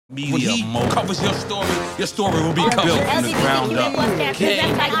When he covers your story will be built from the ground up.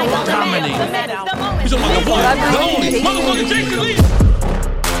 King, dominate. He's the one, the only, motherfucking Jxmmi.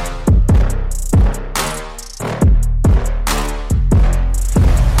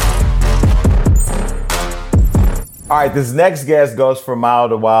 All right, this next guest goes from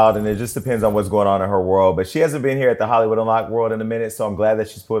mild to wild, and it just depends on what's going on in her world. But she hasn't been here at the Hollywood Unlocked world in a minute, so I'm glad that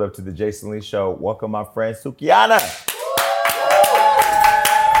she's pulled up to the Jxmmi show. Welcome, my friend, Sukihana.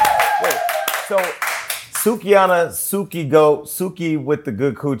 Wait, so Sukihana, Suki Goat, Suki with the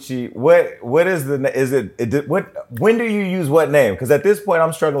good coochie. What is the, when do you use what name? Because at this point,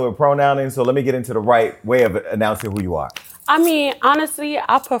 I'm struggling with pronouncing, so let me get into the right way of announcing who you are. I mean, honestly,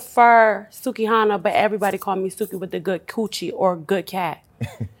 I prefer Sukihana, but everybody call me Suki with the good coochie or good cat.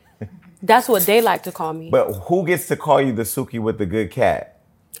 That's what they like to call me. But who gets to call you the Suki with the good cat?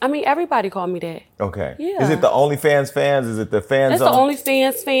 I mean, everybody call me that. Okay. Yeah. Is it the OnlyFans fans? Is it the fans? It's the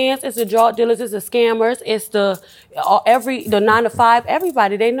OnlyFans fans. It's the drug dealers. It's the scammers. It's the 9 to 5.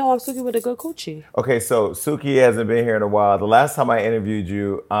 Everybody, they know I'm Suki with a good coochie. Okay, so Suki hasn't been here in a while. The last time I interviewed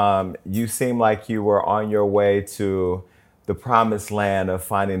you, you seemed like you were on your way to the promised land of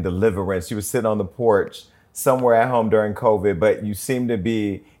finding deliverance. You were sitting on the porch somewhere at home during COVID, but you seemed to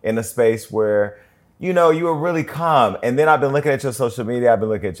be in a space where, you know, you were really calm. And then I've been looking at your social media. I've been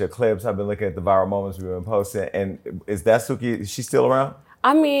looking at your clips. I've been looking at the viral moments we've been posting. And is that Suki, is she still around?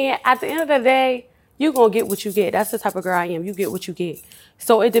 I mean, at the end of the day, you're going to get what you get. That's the type of girl I am. You get what you get.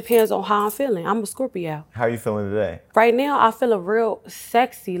 So it depends on how I'm feeling. I'm a Scorpio. How are you feeling today? Right now, I feel real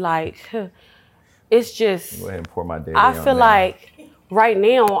sexy. Like, it's just, Go ahead and pour my day. I feel like right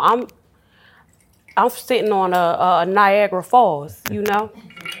now I'm sitting on a Niagara Falls, you know?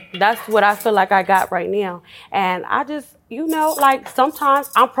 That's what I feel like I got right now. And I just, you know, like sometimes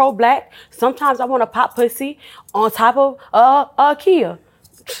I'm pro-black. Sometimes I want to pop pussy on top of Kia.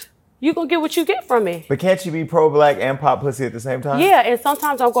 You gonna get what you get from me. But can't you be pro-black and pop pussy at the same time? Yeah, and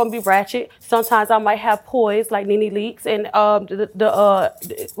sometimes I'm gonna be ratchet. Sometimes I might have poise like Nene Leakes and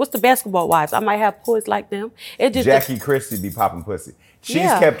what's the basketball wives? I might have poise like them. It just Jackie Christie be popping pussy. She's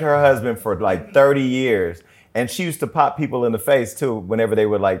kept her husband for like 30 years, and she used to pop people in the face too whenever they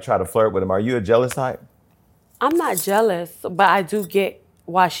would like try to flirt with him. Are you a jealous type? I'm not jealous, but I do get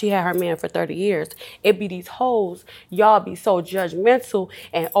why she had her man for 30 years. It be these hoes, y'all be so judgmental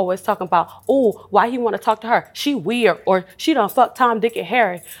and always talking about, oh, why he want to talk to her? She weird, or she done fuck Tom, Dick, and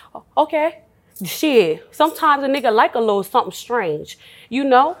Harry. Okay, shit. Sometimes a nigga like a little something strange, you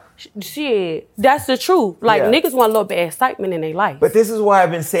know? Shit, that's the truth. Like, niggas want a little bit of excitement in their life. But this is why I've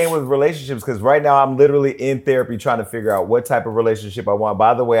been saying with relationships, because right now I'm literally in therapy trying to figure out what type of relationship I want.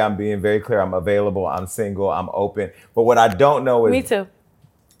 By the way, I'm being very clear. I'm available. I'm single. I'm open. But what I don't know is... Me too.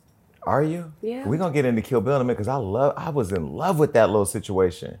 Are you? Yeah. We're going to get into Kill Bill in a minute because I was in love with that little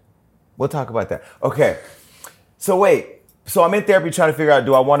situation. We'll talk about that. Okay. So wait. So I'm in therapy trying to figure out,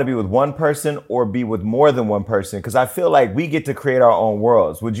 do I want to be with one person or be with more than one person? Because I feel like we get to create our own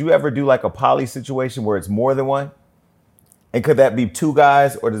worlds. Would you ever do like a poly situation where it's more than one? And could that be two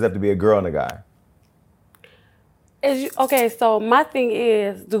guys or does it have to be a girl and a guy? Okay, so my thing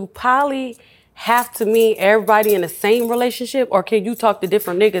is, do poly have to mean everybody in the same relationship, or can you talk to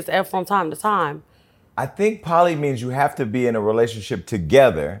different niggas from time to time? I think poly means you have to be in a relationship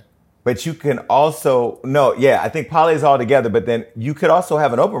together, but you can also, I think poly is all together, but then you could also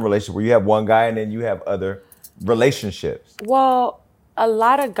have an open relationship where you have one guy and then you have other relationships. Well, a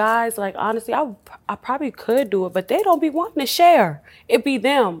lot of guys, like, honestly, I probably could do it, but they don't be wanting to share. It be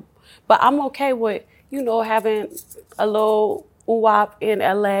them. But I'm okay with, you know, having a little UWAP in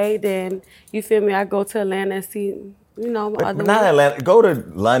LA, then you feel me, I go to Atlanta and see, you know, but not Atlanta. Go to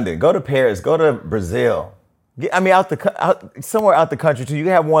London, go to Paris, go to Brazil. I mean, somewhere out the country too. You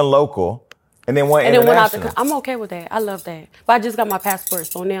have one local and then one international. Then I'm okay with that. I love that. But I just got my passport,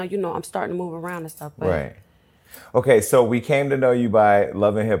 so now, you know, I'm starting to move around and stuff. But. Right. Okay, so we came to know you by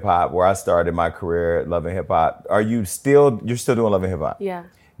Love and Hip Hop, where I started my career at Love and Hip Hop. You're still doing Love and Hip Hop? Yeah.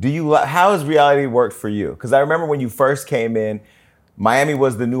 How has reality worked for you? Because I remember when you first came in, Miami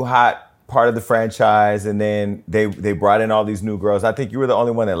was the new hot part of the franchise, and then they brought in all these new girls. I think you were the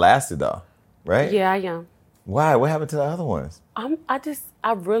only one that lasted, though, right? Yeah, I am. Why? What happened to the other ones?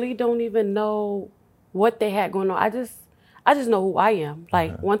 I really don't even know what they had going on. I just know who I am.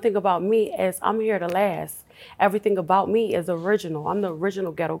 Like, one thing about me is I'm here to last. Everything about me is original. I'm the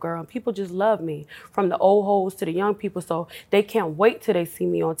original ghetto girl, and people just love me, from the old hoes to the young people, so they can't wait till they see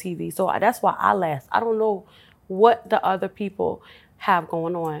me on TV. So that's why I last. I don't know what the other people have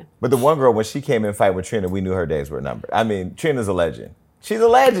going on. But the one girl, when she came in fight with Trina, we knew her days were numbered. I mean, Trina's a legend. She's a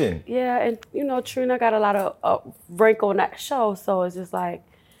legend. Yeah, and you know, Trina got a lot of rank on that show, so it's just like,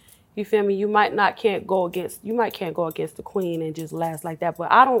 You feel me? You might can't go against the queen and just last like that.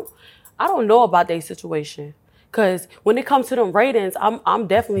 But I don't know about their situation. Cause when it comes to them ratings, I'm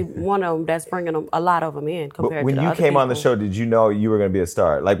definitely one of them that's bringing them, a lot of them in compared But when to the you other came on the people. show, did you know you were going to be a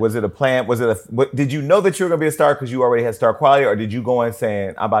star? Like, was it a plan? Did you know that you were going to be a star because you already had star quality, or did you go in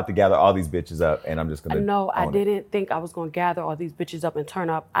saying, "I'm about to gather all these bitches up and I'm just going to"? No, I didn't think I was going to gather all these bitches up and turn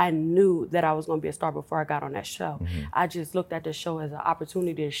up. I knew that I was going to be a star before I got on that show. Mm-hmm. I just looked at the show as an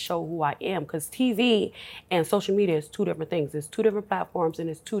opportunity to show who I am, because TV and social media is two different things. It's two different platforms and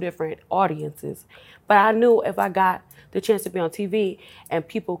it's two different audiences. But I knew if I got the chance to be on TV and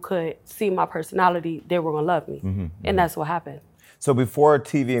people could see my personality, they were going to love me. Mm-hmm. And that's what happened. So before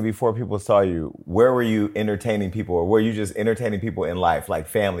TV and before people saw you, where were you entertaining people, or were you just entertaining people in life, like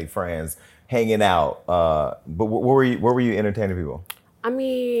family, friends, hanging out? But where were you entertaining people? I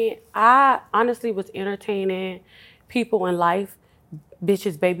mean, I honestly was entertaining people in life,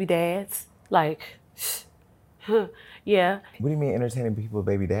 bitches, baby dads, like, yeah. What do you mean entertaining people,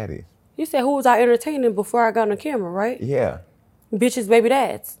 baby daddies? You said who was I entertaining before I got on the camera, right? Yeah. Bitches, baby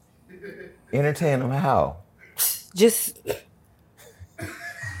dads. Entertain them how? Just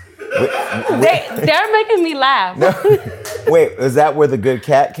they're making me laugh. No. Wait, is that where the good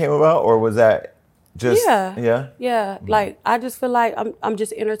cat came about, or was that just Yeah. Mm-hmm. Like, I just feel like I'm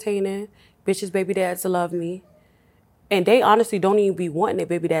just entertaining bitches, baby dads to love me, and they honestly don't even be wanting their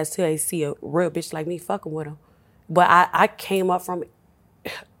baby dads till they see a real bitch like me fucking with them. But I came up from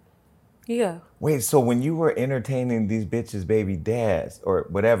yeah. Wait, so when you were entertaining these bitches' baby dads or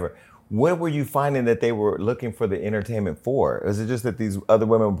whatever, what were you finding that they were looking for the entertainment for? Is it just that these other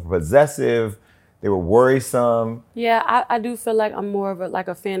women were possessive, they were worrisome? Yeah, I do feel like I'm more of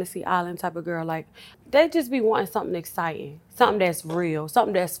a fantasy island type of girl. Like, they just be wanting something exciting, something that's real,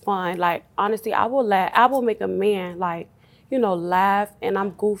 something that's fun. Like, honestly, I will make a man, like, laugh, and I'm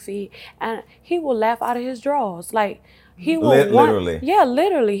goofy, and he will laugh out of his drawers. Like, he will literally. Yeah,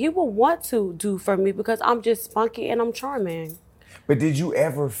 literally. He will want to do for me because I'm just funky and I'm charming. But did you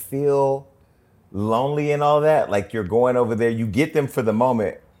ever feel lonely and all that? Like, you're going over there, you get them for the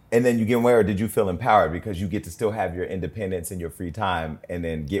moment, and then you get away, or did you feel empowered because you get to still have your independence and your free time and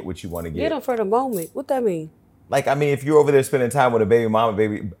then get what you want to get? Get them for the moment. What that mean? Like, I mean, if you're over there spending time with a baby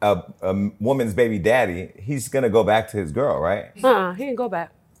mama, a woman's baby daddy, he's going to go back to his girl, right? He didn't go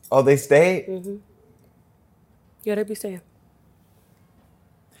back. Oh, they stayed? Mm-hmm. Yeah, they be staying.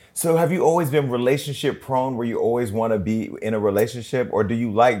 So have you always been relationship prone, where you always want to be in a relationship, or do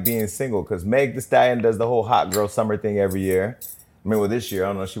you like being single? Because Meg Thee Stallion does the whole hot girl summer thing every year. I mean, well, this year, I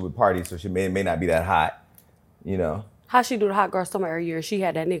don't know, she would party, so she may not be that hot, How she do the hot girl summer every year? She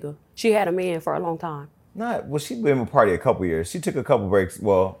had that nigga. She had a man for a long time. Well, she's been with party a couple years. She took a couple breaks.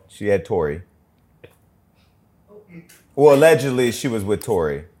 Well, she had Tory. Well, allegedly, she was with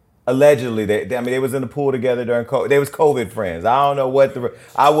Tory. Allegedly, they was in the pool together during COVID. They was COVID friends. I don't know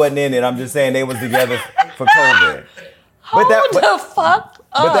I wasn't in it. I'm just saying they was together for COVID. Hold the fuck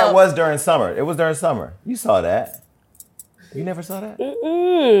up. But that was during summer. It was during summer. You saw that. You never saw that?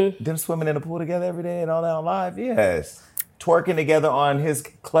 Mm-mm. Them swimming in the pool together every day and all that on live? Yes. Twerking together on his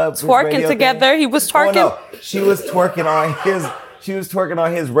club. Twerking together? Thing. He was twerking? Oh, no. She was twerking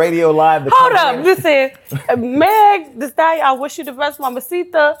on his radio live. Hold up. Listen, Meg Thee Stallion, I wish you the best.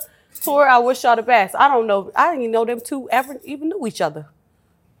 Mamacita tour, I wish y'all the best. I don't know. I didn't even know them two ever even knew each other.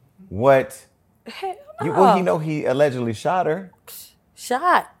 What? Hell no. Well, he allegedly shot her.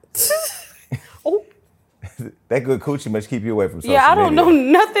 Shot. Oh. That good coochie must keep you away from social media. Yeah, I don't know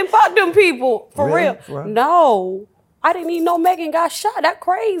nothing about them people. For really? real. No. I didn't even know Megan got shot. That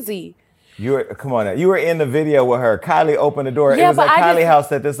crazy. Come on now. You were in the video with her. Kylie opened the door. Yeah, it was at Kylie's house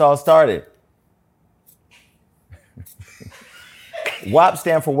that this all started. WAP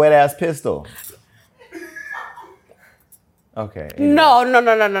stand for wet ass pistol. Okay. Anyway.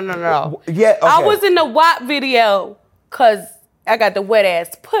 No. Yeah, okay. I was in the WAP video because I got the wet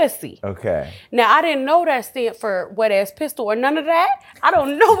ass pussy. Okay. Now, I didn't know that stand for wet ass pistol or none of that. I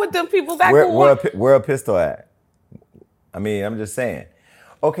don't know what them people got going. Where a pistol at? I mean, I'm just saying.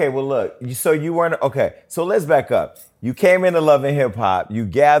 Okay, well, look. So you weren't... Okay, so let's back up. You came into Love and Hip Hop. You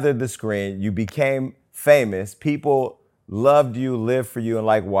gathered the screen. You became famous. People loved you, lived for you, and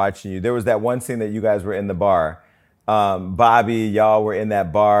liked watching you. There was that one scene that you guys were in the bar. Bobby, y'all were in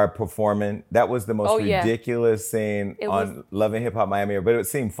that bar performing. That was the most ridiculous scene on Love and Hip Hop Miami, but it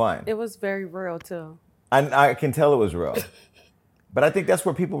seemed fun. It was very real, too. I can tell it was real. But I think that's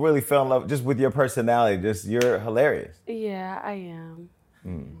where people really fell in love, just with your personality. Just, you're hilarious. Yeah, I am.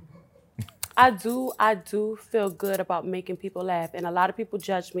 I do feel good about making people laugh, and a lot of people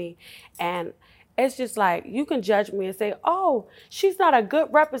judge me, and it's just like, you can judge me and say, oh, she's not a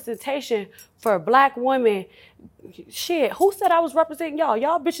good representation for black women. Shit, who said I was representing y'all?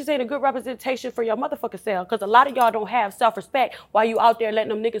 Y'all bitches ain't a good representation for your motherfucking self, because a lot of y'all don't have self-respect while you out there letting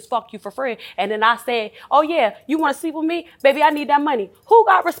them niggas fuck you for free. And then I said, oh yeah, you want to sleep with me? Baby, I need that money. Who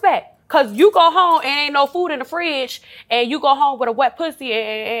got respect? Because you go home and ain't no food in the fridge, and you go home with a wet pussy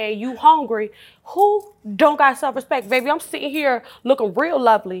and you hungry. Who don't got self-respect? Baby, I'm sitting here looking real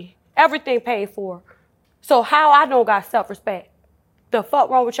lovely. Everything paid for. So how I don't got self-respect? The fuck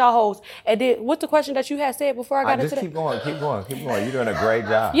wrong with y'all hoes? And then what's the question that you had said before I got into that? Just keep going. You're doing a great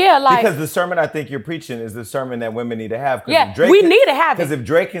job. Yeah, like, because the sermon I think you're preaching is the sermon that women need to have. Yeah, we need to have it. Because if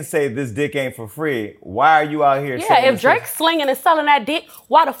Drake can say this dick ain't for free, why are you out here? Yeah, if Drake's slinging and selling that dick,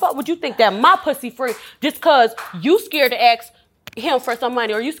 why the fuck would you think that my pussy free just because you scared to ask him for some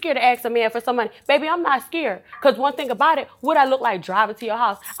money, or you scared to ask a man for some money? Baby, I'm not scared. Because one thing about it, what I look like driving to your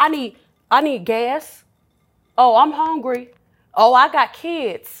house? I need gas. Oh, I'm hungry. Oh, I got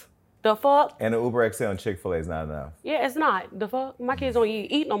kids. The fuck? And the Uber XL and Chick-fil-A is not enough. Yeah, it's not. The fuck? My kids don't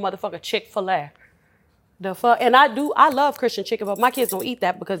eat no motherfucking Chick-fil-A. The fuck? And I love Christian chicken, but my kids don't eat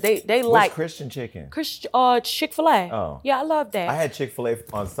that because they like... What's Christian chicken? Chick-fil-A. Oh. Yeah, I love that. I had Chick-fil-A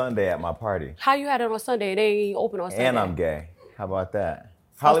on Sunday at my party. How you had it on Sunday? They ain't open on Sunday. And I'm gay. How about that?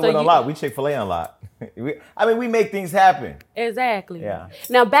 Hollywood Unlocked. We Chick-fil-A Unlocked. we make things happen. Exactly. Yeah.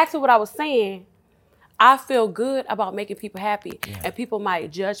 Now, back to what I was saying. I feel good about making people happy. Yeah. And people might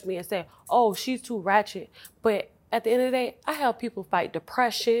judge me and say, oh, she's too ratchet. But at the end of the day, I help people fight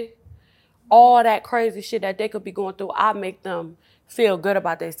depression, all that crazy shit that they could be going through. I make them feel good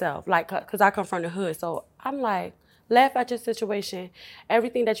about themselves, like, because I come from the hood. So I'm like, laugh at your situation.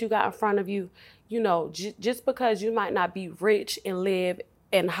 Everything that you got in front of you, you know, just because you might not be rich and live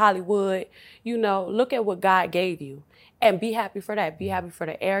in Hollywood, you know, look at what God gave you. And be happy for that. Be happy for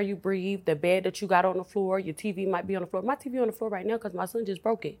the air you breathe, the bed that you got on the floor. Your TV might be on the floor. My TV on the floor right now because my son just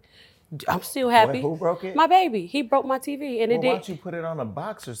broke it. I'm still happy. Who broke it? My baby. He broke my TV. And why don't you put it on a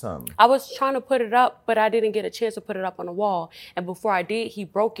box or something? I was trying to put it up, but I didn't get a chance to put it up on the wall. And before I did, he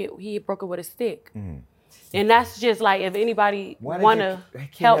broke it. He broke it with a stick. Mm. And that's just like, if anybody want to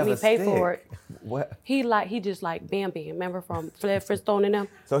help me pay for it. What? He just like Bam Bam. Remember from Fred Flintstone and them?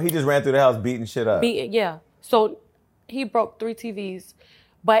 So he just ran through the house beating shit up? Yeah. So he broke 3 TVs.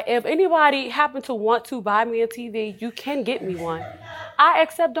 But if anybody happened to want to buy me a TV, you can get me one. I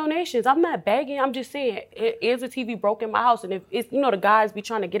accept donations. I'm not begging. I'm just saying, is a TV broke in my house? And if it's, you know, the guys be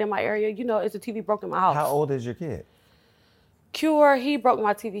trying to get in my area, you know, it's a TV broke in my house. How old is your kid? Cure, he broke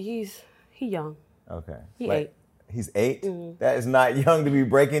my TV. He young. Okay. He 8. He's 8? Mm-hmm. That is not young to be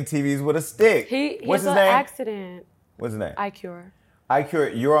breaking TVs with a stick. What's his name? Accident. What's his name? iCure.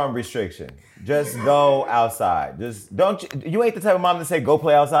 iCure, you're on restriction. Just go outside. Just you ain't the type of mom to say go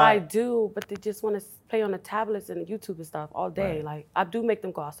play outside? I do, but they just want to play on the tablets and the YouTube and stuff all day. Right. Like, I do make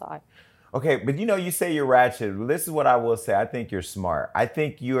them go outside. Okay, but you know, you say you're ratchet. Well, this is what I will say. I think you're smart. I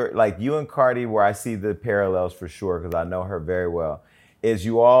think you're like you and Cardi, where I see the parallels for sure, because I know her very well, is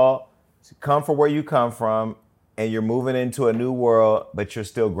you all come from where you come from, and you're moving into a new world, but you're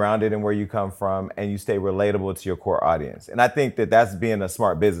still grounded in where you come from, and you stay relatable to your core audience. And I think that that's being a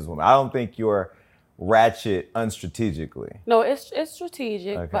smart businesswoman. I don't think you're ratchet unstrategically. No, it's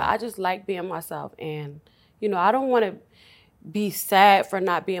strategic, okay. But I just like being myself. And, you know, I don't want to be sad for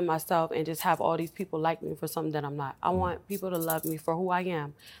not being myself and just have all these people like me for something that I'm not. I want people to love me for who I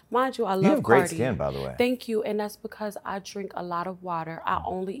am. Mind you, I love Cardi. You have great skin, by the way. Thank you. And that's because I drink a lot of water. I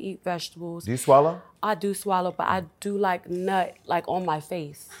only eat vegetables. Do you swallow? I do swallow, but I do like nut, like on my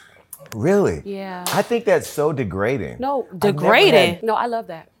face. Really? Yeah. I think that's so degrading. No, degrading? No, I love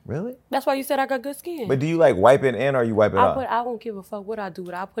that. Really? That's why you said I got good skin. But do you like wipe it in or you wipe it off? I don't give a fuck what I do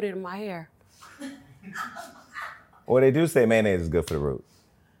with it. I put it in my hair. Well, they do say mayonnaise is good for the root.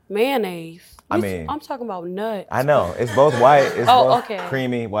 Mayonnaise? I'm talking about nuts. I know. It's both white. It's both okay.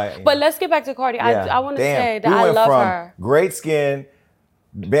 Creamy, white. But let's get back to Cardi. Yeah. I want to say that I love her. Great skin,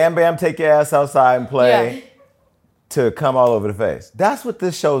 Bam Bam, take your ass outside and play, to come all over the face. That's what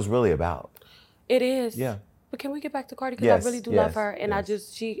this show is really about. It is. Yeah. But can we get back to Cardi? Because I really do love her. And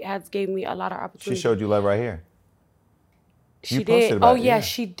she has gave me a lot of opportunities. She showed you love right here. She did. Oh, yeah,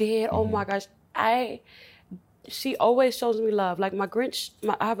 she did. Mm-hmm. Oh, my gosh. She always shows me love. Like my Grinch,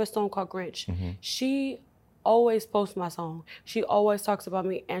 I have a song called Grinch. Mm-hmm. She always posts my song. She always talks about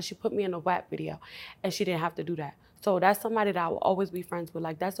me, and she put me in a WAP video, and she didn't have to do that. So that's somebody that I will always be friends with.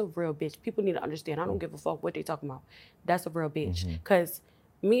 Like, that's a real bitch. People need to understand. I don't give a fuck what they talking about. That's a real bitch. Because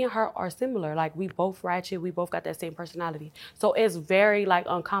me and her are similar. Like, we both ratchet. We both got that same personality. So it's very, like,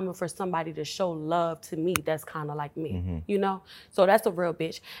 uncommon for somebody to show love to me that's kind of like me, you know? So that's a real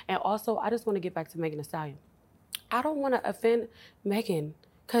bitch. And also, I just want to get back to Megan Thee Stallion. I don't want to offend Megan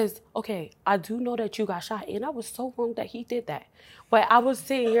because, okay, I do know that you got shot, and I was so wrong that he did that. But I was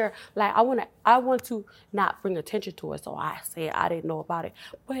sitting here, like, I want to not bring attention to it, so I said I didn't know about it.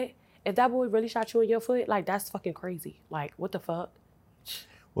 But if that boy really shot you in your foot, like, that's fucking crazy. Like, what the fuck?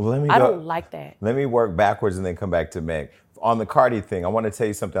 Well, I don't like that. Let me work backwards and then come back to Meg. On the Cardi thing, I want to tell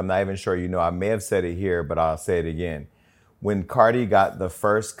you something I'm not even sure you know. I may have said it here, but I'll say it again. When Cardi got the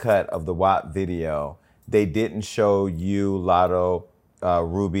first cut of the WAP video, they didn't show you, Lotto,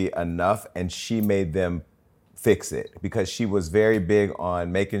 Ruby enough, and she made them fix it because she was very big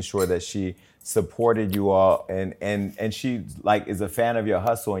on making sure that she supported you all, and she like is a fan of your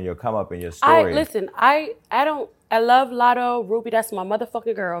hustle and your come up and your story. I love Lotto, Ruby. That's my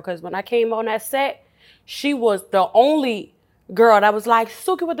motherfucking girl. Because when I came on that set, she was the only girl that was like,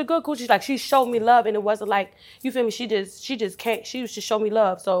 Suki with the good cool. She's like, she showed me love, and it wasn't like, you feel me? She just can't. She used to show me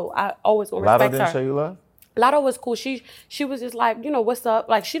love, so I always gonna respect her. Lotto didn't show you love? Lotto was cool. She was just like, you know, what's up?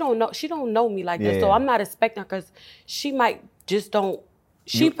 Like, she don't know me like that. So I'm not expecting her because she might just don't.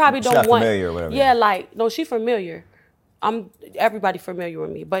 She probably don't not want. Familiar or whatever. Yeah, like, no, she familiar. Everybody familiar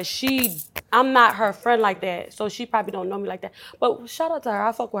with me, but I'm not her friend like that, so she probably don't know me like that. But shout out to her,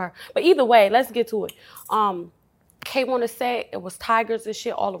 I fuck with her. But either way, let's get to it. Came on the set, it was tigers and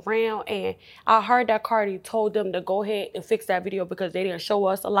shit all around, and I heard that Cardi told them to go ahead and fix that video because they didn't show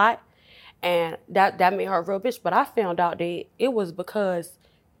us a lot, and that made her a real bitch. But I found out that it was because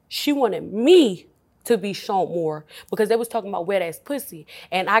she wanted me to be shown more because they was talking about wet ass pussy,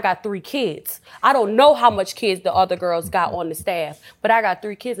 and I got 3 kids. I don't know how much kids the other girls got on the staff, but I got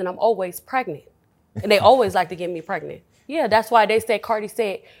 3 kids and I'm always pregnant, and they always like to get me pregnant. Yeah, that's why they said Cardi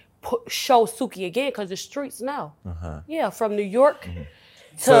said show Suki again because the streets know. Yeah, from New York.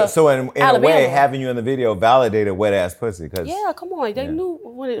 So in a way, having you in the video validated wet ass pussy. Yeah, come on. They knew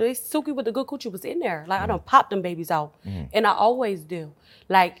when Suki with the good coochie was in there. Like, I done popped them babies out. And I always do.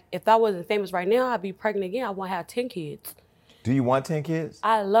 Like, if I wasn't famous right now, I'd be pregnant again. I want to have 10 kids. Do you want 10 kids?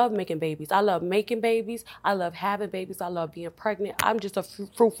 I love making babies. I love making babies. I love having babies. I love being pregnant. I'm just a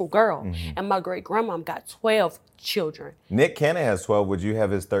fruitful girl. And my great grandmom got 12 children. Nick Cannon has 12. Would you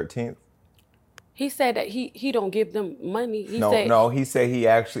have his 13th? He said that he don't give them money. He don't give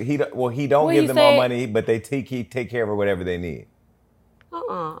them all money, but he take care of whatever they need.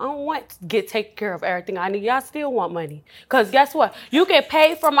 I don't want to take care of everything I need. Y'all still want money. Because guess what? You can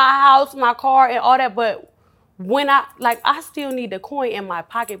pay for my house, my car, and all that, but when I still need the coin in my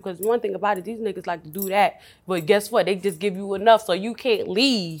pocket because one thing about it, these niggas like to do that. But guess what? They just give you enough so you can't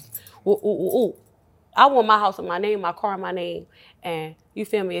leave. I want my house in my name, my car in my name. And you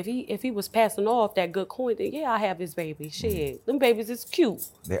feel me? If he was passing off that good coin, then yeah, I have his baby. Shit, them babies is cute.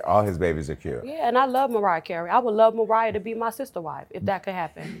 All his babies are cute. Yeah, and I love Mariah Carey. I would love Mariah to be my sister wife if that could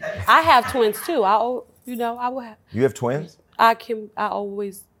happen. I have twins too. I would have. You have twins? I could.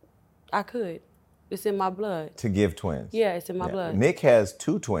 It's in my blood. To give twins? Yeah, it's in my blood. Nick has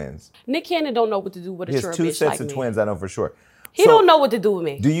 2 twins. Nick Cannon don't know what to do with a sure bitch like me. He has 2 sets of twins, I know for sure. He don't know what to do with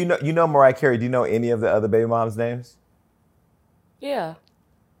me. Do you know Mariah Carey? Do you know any of the other baby moms' names? Yeah.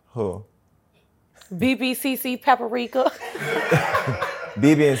 Who? BB, CC, Paprika.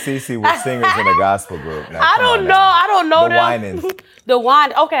 BB and CC were singers in a gospel group. Now, I don't know them. The Winans. The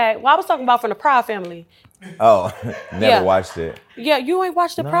Wine. Okay. Well, I was talking about from the Proud Family. Oh, never watched it. Yeah, you ain't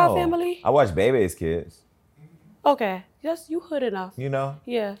watched the Proud Family? I watched Bebe's Kids. Okay. Yes, you hood enough. You know?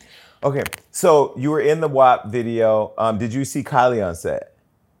 Yeah. Okay. So you were in the WAP video. Did you see Kylie on set?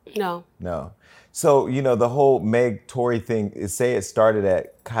 No. No. So, the whole Meg Tory thing, it started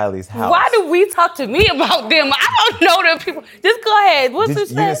at Kylie's house. Why do we talk to me about them? I don't know them people. Just go ahead. What's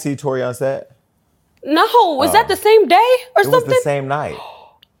this? You didn't see Tory on set? No. Was that the same day or something? It was the same night.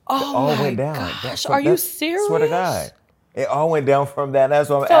 Oh, it all went down. Gosh. Are you serious? Swear to God. It all went down from that. That's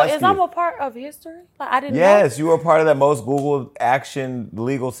what I'm asking. So is I'm a part of history? Like, I didn't know. Yes, you were part of that most Googled action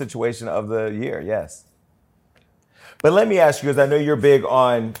legal situation of the year. Yes. But let me ask you, because I know you're big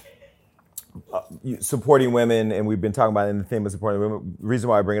on supporting women, and we've been talking about it in the theme of supporting women. The reason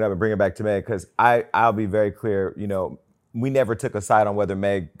why I bring it up and bring it back to Meg, because I'll be very clear, we never took a side on whether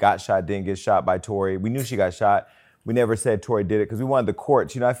Meg got shot, didn't get shot by Tory. We knew she got shot. We never said Tory did it because we wanted the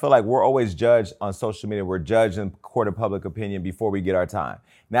courts. I feel like we're always judged on social media. We're judged in court of public opinion before we get our time.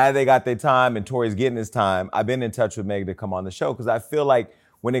 Now they got their time and Tory's getting his time. I've been in touch with Meg to come on the show because I feel like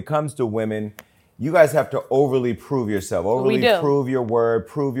when it comes to women, you guys have to overly prove yourself, overly We do. prove your word,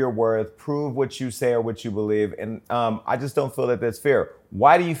 prove your worth, prove what you say or what you believe. And I just don't feel that that's fair.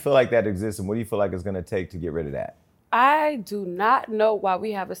 Why do you feel like that exists, and what do you feel like it's going to take to get rid of that? I do not know why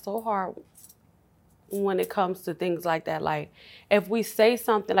we have it so hard when it comes to things like that. Like, if we say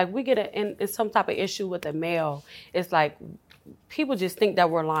something, like we get in some type of issue with a male, it's like people just think that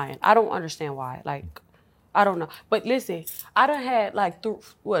we're lying. I don't understand why. Like, I don't know. But listen, I done had like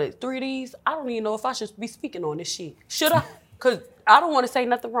 3Ds. I don't even know if I should be speaking on this shit. Should I? Because I don't want to say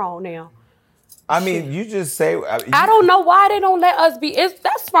nothing wrong now. I mean, you just say... I don't know why they don't let us be.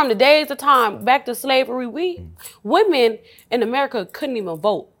 That's from the days of time, back to slavery. Women in America couldn't even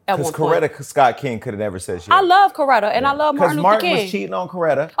vote at one point. Because Coretta Scott King could have never said shit. I love Coretta, and I love Martin Luther King. Because Martin was cheating on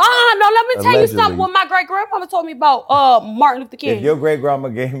Coretta. No, let me tell you Allegedly. something. What my great-grandmama told me about Martin Luther King. If your great-grandma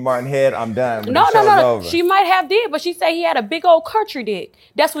gave Martin head, I'm done. No. Over. She might have did, but she said he had a big old country dick.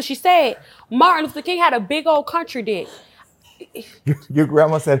 That's what she said. Martin Luther King had a big old country dick. Your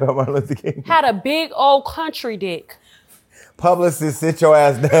grandma said about Martin Luther King? Had a big old country dick. Publicist, sit your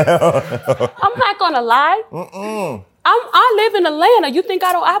ass down. I'm not gonna lie. I live in Atlanta. You think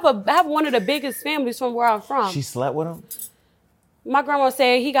I don't? I have one of the biggest families from where I'm from. She slept with him? My grandma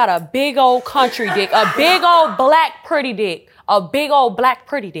said he got a big old country dick, a big old black pretty dick, a big old black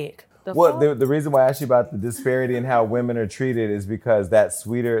pretty dick. The reason why I asked you about the disparity in how women are treated is because that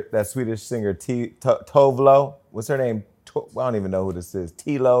Swedish singer Tovlo, what's her name? I don't even know who this is.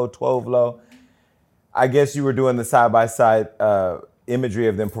 Tovlo. I guess you were doing the side-by-side imagery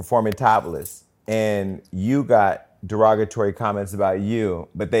of them performing topless, and you got derogatory comments about you,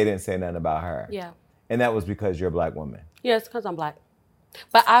 but they didn't say nothing about her. Yeah. And that was because you're a black woman. Yes, because I'm black.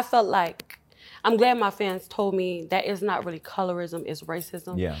 But I felt like, I'm glad my fans told me that it's not really colorism, it's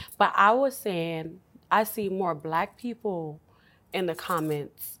racism. Yeah. But I was saying, I see more black people in the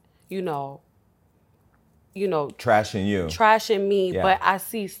comments, trashing me, Yeah. but I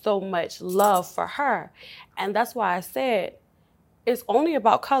see so much love for her. And that's why I said it's only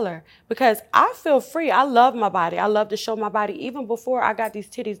about color, because I feel free. I love my body. I love to show my body. Even before I got these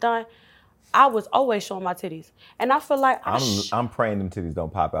titties done, I was always showing my titties. And I feel like I'm praying them titties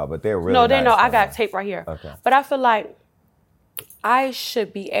don't pop out, but they're really No, they nice know. I though. got tape right here. Okay. But I feel like I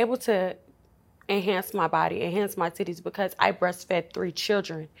should be able to enhance my body, enhance my titties, because I breastfed 3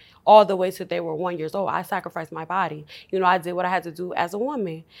 children all the way till they were 1 year old. I sacrificed my body. I did what I had to do as a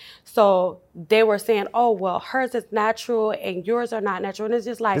woman. So they were saying, oh, well, hers is natural and yours are not natural. And it's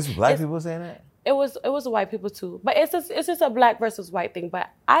just like... This is black people saying that? It was white people too. But it's just a black versus white thing. But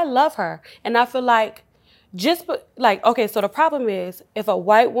I love her. And I feel like okay, so the problem is if a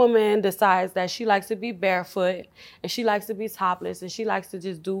white woman decides that she likes to be barefoot and she likes to be topless and she likes to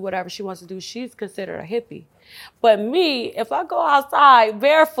just do whatever she wants to do, she's considered a hippie. But me, if I go outside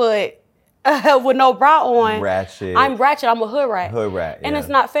barefoot with no bra on, ratchet. I'm ratchet. I'm a hood rat. Hood rat, yeah. And it's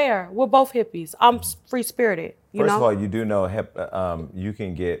not fair. We're both hippies. I'm free-spirited. First of all, you do know you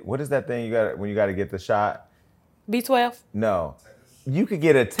can get, what is that thing you got when you got to get the shot? B12? No. You could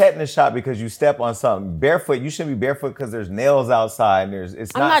get a tetanus shot because you step on something. Barefoot, you shouldn't be barefoot because there's nails outside and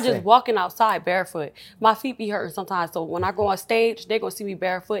I'm not just walking outside barefoot. My feet be hurting sometimes. So when I go on stage, they're going to see me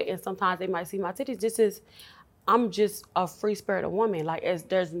barefoot, and sometimes they might see my titties. I'm just a free-spirited woman. Like,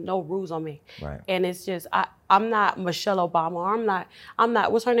 there's no rules on me. Right. And it's just, I'm not Michelle Obama. Or I'm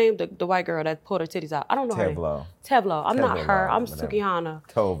not, what's her name? The white girl that pulled her titties out. I don't know her name. Tevlo. I'm not her. I'm Sukihana.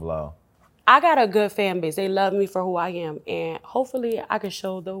 Tovlo. I got a good fan base. They love me for who I am. And hopefully I can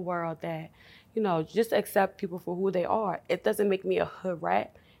show the world that, just accept people for who they are. It doesn't make me a hood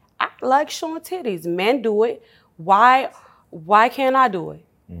rat. I like showing titties. Men do it. Why can't I do it?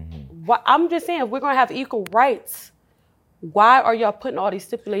 Mm-hmm. I'm just saying, if we're going to have equal rights, why are y'all putting all these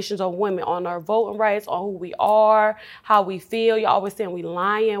stipulations on women, on our voting rights, on who we are, how we feel? Y'all always saying we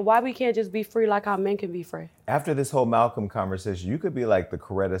lying. Why we can't just be free like how men can be free? After this whole Malcolm conversation, you could be like the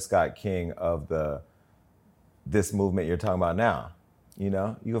Coretta Scott King of this movement you're talking about now. You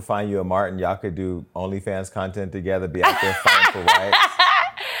can find you a Martin. Y'all could do OnlyFans content together, be out there fighting for rights.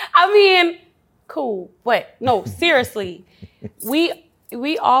 I mean, cool. But no, seriously,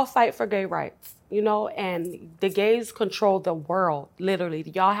 we all fight for gay rights. And the gays control the world, literally.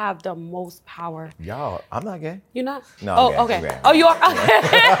 Y'all have the most power. Y'all, I'm not gay. You're not? No, oh, I'm gay. Okay. Oh, you are?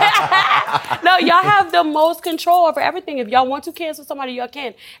 No, y'all have the most control over everything. If y'all want to cancel somebody, y'all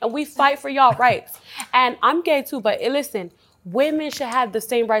can. And we fight for y'all rights. And I'm gay too, but listen, women should have the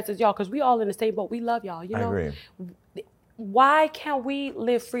same rights as y'all, because we all in the same boat. We love y'all, I agree. why can't we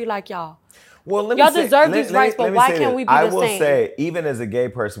live free like y'all? Well, let me y'all say, deserve these rights, but why can't we be the same? I will say, even as a gay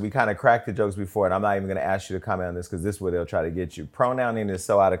person, we kind of cracked the jokes before, and I'm not even going to ask you to comment on this because this is where they'll try to get you. Pronouning is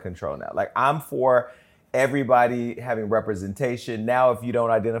so out of control now. Like, I'm for everybody having representation. Now, if you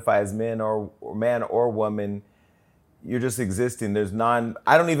don't identify as man or woman, you're just existing. There's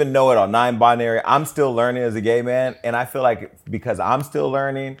I don't even know it all, non-binary. I'm still learning as a gay man, and I feel like because I'm still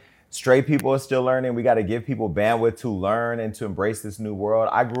learning, straight people are still learning. We got to give people bandwidth to learn and to embrace this new world.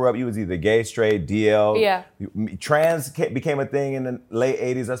 I grew up, you was either gay, straight, DL. Yeah. Trans became a thing in the late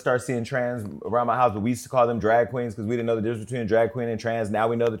 80s. I started seeing trans around my house, but we used to call them drag queens because we didn't know the difference between drag queen and trans. Now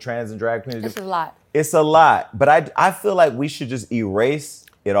we know the trans and drag queens. It's a lot. It's a lot. But I feel like we should just erase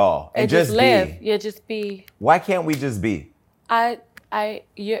it all and just live. Be. Yeah, just be. Why can't we just be? That's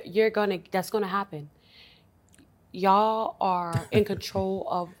gonna happen. Y'all are in control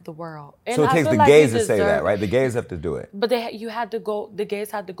of the world. And so it takes the gays to say that, right? The gays have to do it. But the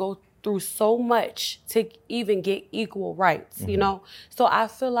gays had to go through so much to even get equal rights, you know? So I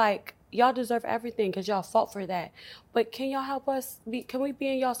feel like y'all deserve everything because y'all fought for that. But can y'all help us? Can we be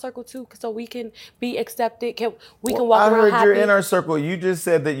in y'all circle too so we can be accepted? Can walk around happy? I heard you're in our circle. You just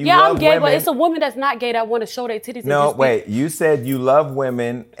said that you love women. Yeah, I'm gay, but it's a woman that's not gay that want to show their titties. No, wait. You said you love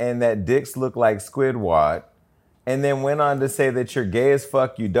women and that dicks look like Squidward. And then went on to say that you're gay as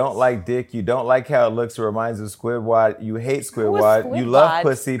fuck, you don't like dick, you don't like how it looks, it reminds you of Squidward, you hate Squidward, you love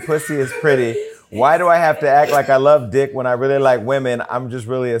pussy is pretty. Why do I have to act like I love dick when I really like women? I'm just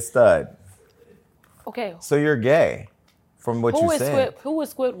really a stud. Okay. So you're gay, from what you said. Who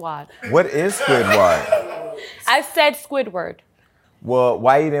is Squidward? What is Squidward? I said Squidward. Well,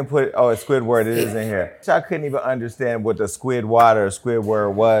 why you didn't put, it's Squidward, it is in here. I couldn't even understand what the Squidward or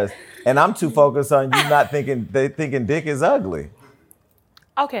Squidward was. And I'm too focused on you not thinking dick is ugly.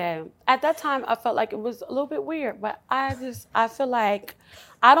 Okay. At that time, I felt like it was a little bit weird, but I feel like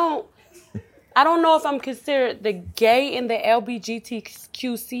I don't know if I'm considered the gay in the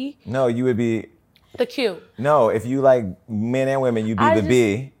LGBTQC. No, you would be. The Q. No, if you like men and women, you'd be the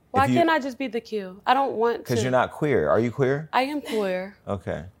B. Why can't I just be the Q? I don't want to. Because you're not queer. Are you queer? I am queer.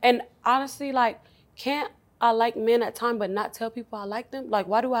 Okay. And honestly, like, can't I like men at times but not tell people I like them? Like,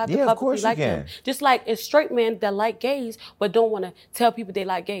 why do I have to publicly like them? Just like it's straight men that like gays but don't want to tell people they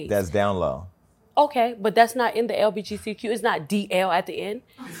like gays. That's down low. Okay, but that's not in the LGBTQ. It's not DL at the end.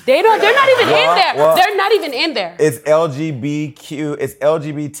 They're not even in there. They're not even in there. It's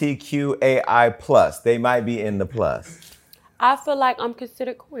LGBTQAI+. They might be in the plus. I feel like I'm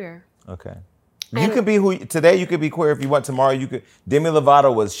considered queer. Okay. You could be today you could be queer if you want. Tomorrow you could. Demi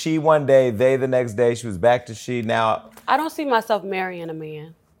Lovato was she one day, they the next day. She was back to she now. I don't see myself marrying a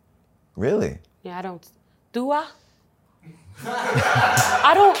man. Really? Yeah, I don't. Do I?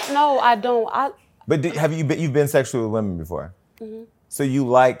 I don't know. I don't. But you've been sexual with women before? Mm-hmm. So you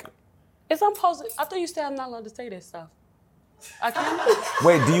like? I thought you said I'm not allowed to say this stuff. I can't.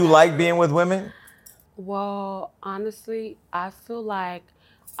 Wait, do you like being with women? Well, honestly, I feel like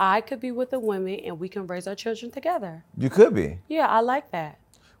I could be with a woman and we can raise our children together. You could be. Yeah, I like that.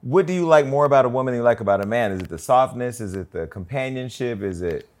 What do you like more about a woman than you like about a man? Is it the softness? Is it the companionship? Is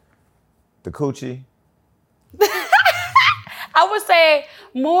it the coochie? I would say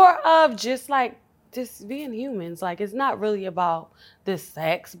more of just being humans. Like, it's not really about the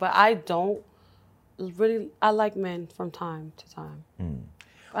sex, but I like men from time to time.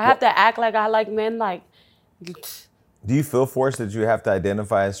 I have to act like I like men, like. Do you feel forced that you have to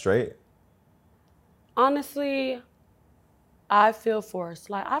identify as straight? Honestly, I feel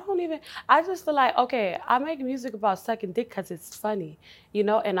forced. Like, I just feel like, okay, I make music about sucking dick because it's funny, you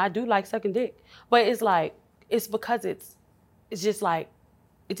know, and I do like sucking dick. But it's like, it's because it's just like,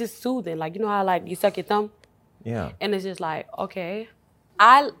 it's just soothing. Like, you know how like you suck your thumb? Yeah. And it's just like, okay.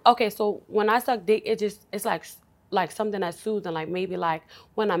 So when I suck dick, it's like something that's soothing, like maybe like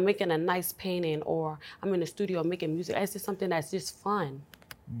when I'm making a nice painting or I'm in the studio making music, it's just something that's just fun,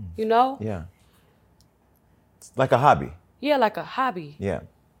 you know? Yeah. It's like a hobby. Yeah, like a hobby. Yeah.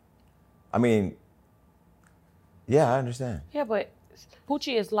 I mean, yeah, I understand. Yeah, but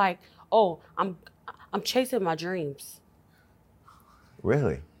Poochie is like, oh, I'm chasing my dreams.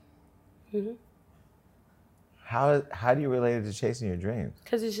 Really? Mm-hmm. How do you relate it to chasing your dreams?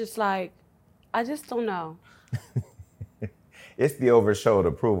 Because it's just like, I just don't know. It's the over-shoulder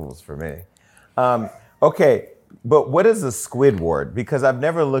approvals for me. Okay, but what is a Squidward? Because I've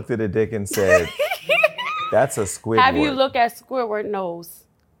never looked at a dick and said, that's a Squidward. Have you looked at Squidward nose?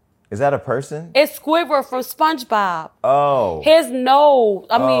 Is that a person? It's Squidward from SpongeBob. Oh. His nose.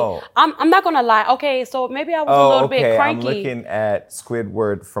 I mean, I'm not going to lie. Okay, so maybe I was a little bit cranky. I'm looking at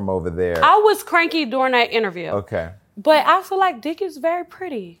Squidward from over there. I was cranky during that interview. Okay. But I feel like dick is very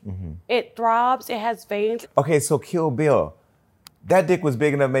pretty. It throbs. It has veins. Okay, so Kill Bill, that dick was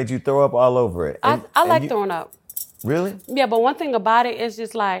big enough, made you throw up all over it. I like throwing up. Really? Yeah, but one thing about it is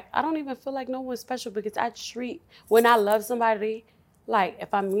just like, I don't even feel like no one's special because I treat, when I love somebody, like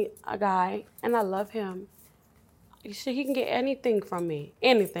if I meet a guy and I love him, he can get anything from me.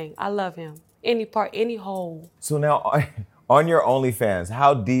 Anything. I love him. Any part, any hole. So now, on your OnlyFans,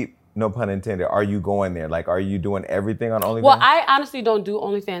 how deep, no pun intended, are you going there? Like, are you doing everything on OnlyFans? Well, I honestly don't do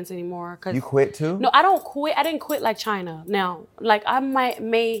OnlyFans anymore. You quit too? No, I don't quit. I didn't quit like China. Now, like I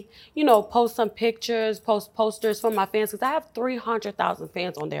may, post some pictures, post posters for my fans because I have 300,000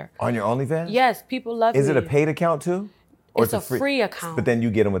 fans on there. On your OnlyFans? Yes, people love me. Is it a paid account too? Or it's a free account. But then you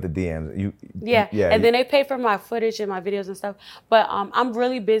get them with the DMs. Yeah, then they pay for my footage and my videos and stuff. But I'm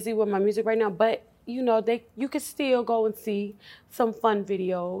really busy with my music right now. But you could still go and see some fun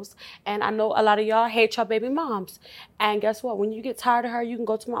videos. And I know a lot of y'all hate your baby moms. And guess what? When you get tired of her, you can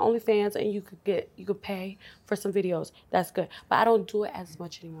go to my OnlyFans and you could pay for some videos. That's good. But I don't do it as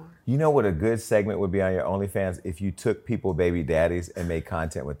much anymore. You know what a good segment would be on your OnlyFans if you took people baby daddies and made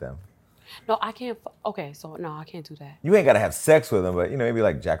content with them? No, I can't. Okay, so no, I can't do that. You ain't gotta have sex with them, but maybe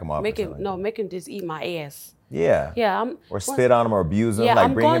like jack them off. Make him just eat my ass. Yeah. Yeah. Or spit on them or abuse them. Yeah, like,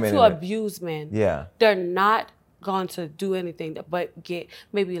 I'm going to abuse men. Yeah. They're not going to do anything but get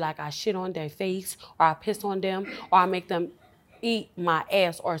maybe like I shit on their face or I piss on them or I make them eat my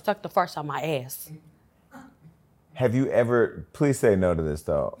ass or suck the farts on my ass. Have you ever? Please say no to this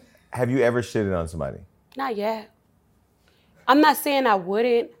though. Have you ever shitted on somebody? Not yet. I'm not saying I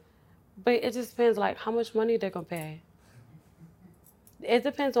wouldn't. But it just depends, like, how much money they're going to pay. It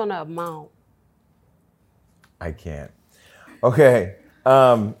depends on the amount. I can't. Okay.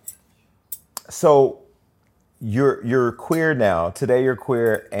 So you're queer now. Today you're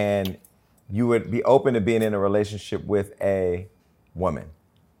queer, and you would be open to being in a relationship with a woman.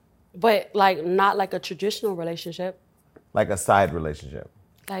 But, like, not like a traditional relationship. Like a side relationship.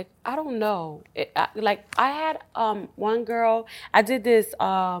 Like, I don't know. I had one girl, I did this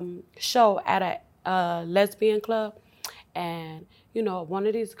show at a lesbian club. And, one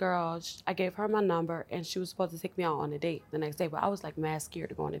of these girls, I gave her my number and she was supposed to take me out on a date the next day. But I was like mad scared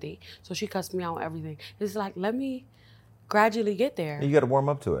to go on a date. So she cussed me out and everything. It's like, let me gradually get there. You got to warm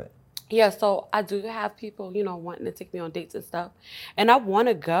up to it. Yeah, so I do have people, wanting to take me on dates and stuff. And I want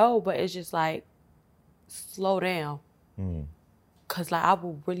to go, but it's just like, slow down. Because, like, I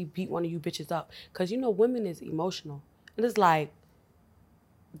will really beat one of you bitches up. Because, women is emotional. And it's like,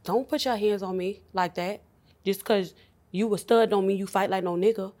 don't put your hands on me like that. Just because you a stud don't mean you fight like no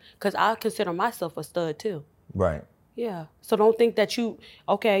nigga. Because I consider myself a stud, too. Right. Yeah. So don't think that you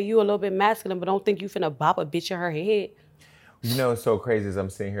a little bit masculine, but don't think you finna bop a bitch in her head. It's so crazy as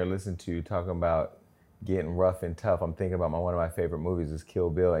I'm sitting here listening to you talking about getting rough and tough. I'm thinking about one of my favorite movies is Kill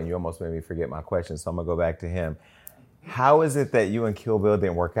Bill, and you almost made me forget my question, so I'm going to go back to him. How is it that you and Kill Bill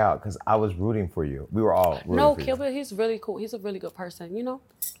didn't work out? Because I was rooting for you. We were all rooting for you. No, Kill Bill, he's really cool. He's a really good person,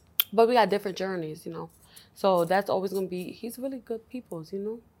 But we got different journeys, So that's always going to be, he's really good people,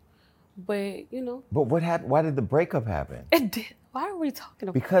 But, But what happened? Why did the breakup happen? It did. Why are we talking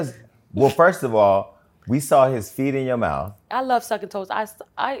about Because, well, first of all, we saw his feet in your mouth. I love sucking toes.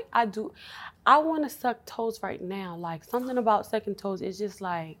 I do. I want to suck toes right now. Like, something about sucking toes is just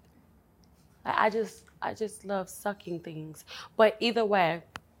like, I just love sucking things. But either way,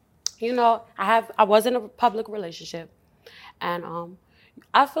 I was in a public relationship. And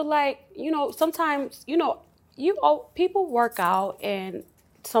I feel like, sometimes, people work out and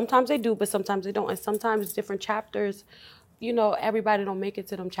sometimes they do, but sometimes they don't. And sometimes different chapters, everybody don't make it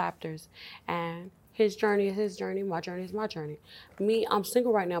to them chapters. And his journey is his journey, my journey is my journey. Me, I'm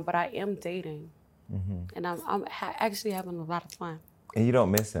single right now, but I am dating. Mm-hmm. And I'm actually having a lot of fun. And you don't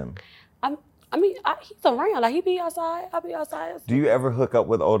miss him? He's around. Like, he be outside. I be outside. Do you ever hook up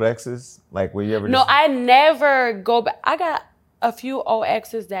with old exes? Like, will you ever? No, I never go back. I got a few old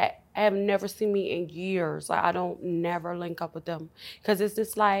exes that have never seen me in years. Like, I don't never link up with them. Because it's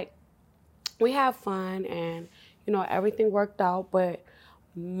just like, we have fun and, everything worked out. But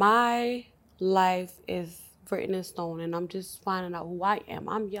my life is written in stone and I'm just finding out who I am.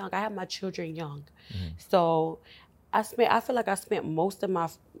 I'm young. I have my children young. Mm-hmm. So I feel like I spent most of my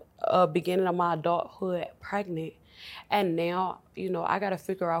beginning of my adulthood pregnant. And now, I got to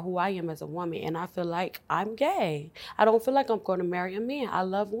figure out who I am as a woman. And I feel like I'm gay. I don't feel like I'm going to marry a man. I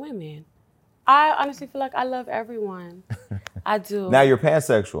love women. I honestly feel like I love everyone. I do. Now you're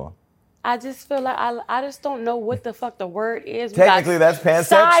pansexual. I just feel like I just don't know what the fuck the word is. Technically, that's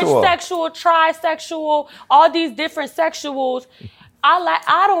pansexual. Bisexual, trisexual, all these different sexuals.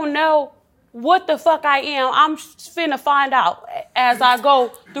 I don't know. what the fuck I am, I'm finna find out as I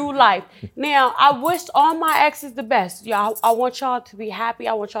go through life. Now, I wish all my exes the best. Y'all, I want y'all to be happy.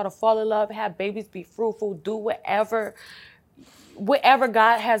 I want y'all to fall in love, have babies, be fruitful, do whatever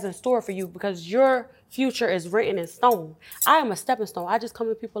God has in store for you, because your future is written in stone. I am a stepping stone. I just come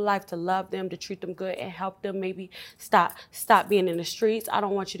to people's life to love them, to treat them good, and help them maybe stop being in the streets. I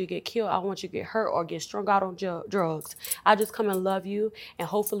don't want you to get killed. I want you to get hurt or get strung out on drugs. I just come and love you, and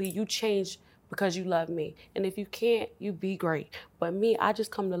hopefully you change because you love me. And if you can't, you be great. But me, I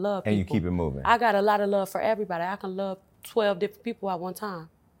just come to love people. And you keep it moving. I got a lot of love for everybody. I can love 12 different people at one time.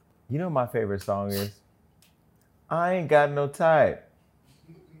 You know what my favorite song is? I Ain't Got No Type.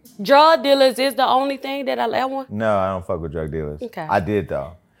 Drug dealers is the only thing that I like. No, I don't fuck with drug dealers. Okay. I did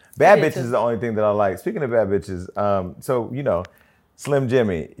though. Bad did Bitches too. is the only thing that I like. Speaking of bad bitches, so you know, Slim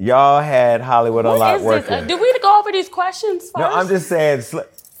Jxmmi, y'all had Hollywood Unlocked working. Did we go over these questions first? No, I'm just saying.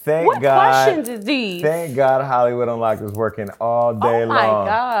 Thank what God. Questions is these? Thank God Hollywood Unlocked is working all day long. Oh my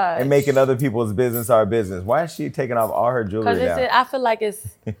God. And making other people's business our business. Why is she taking off all her jewelry now? Because I feel like it's.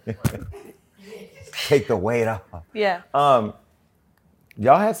 Take the weight off. Yeah.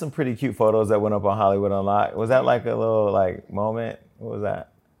 Y'all had some pretty cute photos that went up on Hollywood Unlocked. Was that like a little like moment? What was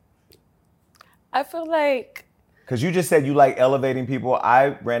that? I feel like. Because you just said you like elevating people.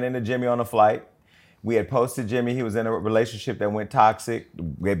 I ran into Jxmmi on a flight. We had posted Jxmmi. He was in a relationship that went toxic.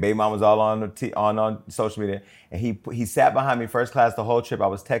 Baby mom was all on social media. And he sat behind me first class the whole trip. I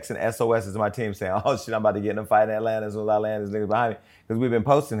was texting SOS to my team saying, oh shit, I'm about to get in a fight in Atlanta as soon as I land. This nigga's behind me. Because we've been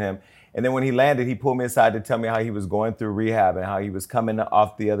posting him. And then when he landed, he pulled me aside to tell me how he was going through rehab and how he was coming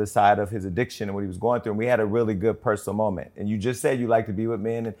off the other side of his addiction and what he was going through. And we had a really good personal moment. And you just said you like to be with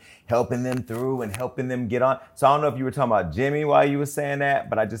men and helping them through and helping them get on. So I don't know if you were talking about Jxmmi while you were saying that,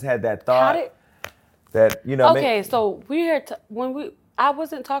 but I just had that thought. That, you know. Okay, so we had I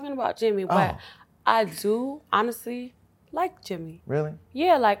wasn't talking about Jxmmi, but I do honestly like Jxmmi. Really?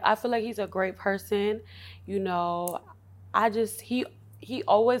 Yeah, like I feel like he's a great person. You know, he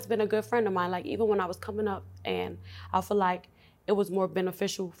always been a good friend of mine. Like even when I was coming up, and I feel like it was more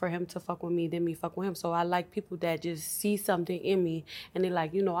beneficial for him to fuck with me than me fuck with him. So I like people that just see something in me and they're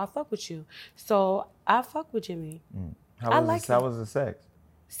like, you know, I fuck with you. So I fuck with Jxmmi. How was the sex?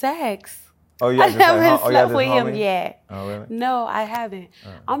 Sex? Oh, I haven't slept with him homie? yet. Oh, really? No, I haven't.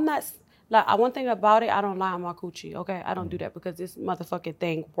 I'm not, like, one thing about it, I don't lie on my coochie, okay? I don't do that because this motherfucking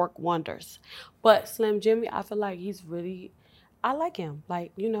thing work wonders. But Slim Jxmmi, I feel like he's really, I like him.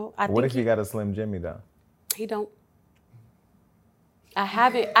 Like, you know, I think What if you got a Slim Jxmmi, though? He don't. I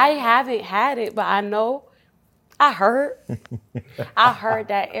haven't had it, but I know, I heard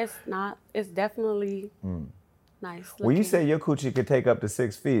that it's definitely nice looking. Well, you said your coochie could take up to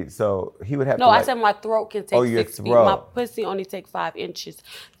 6 feet, so he would have to. No, I said my throat can take your 6 feet. throat. My pussy only take 5 inches.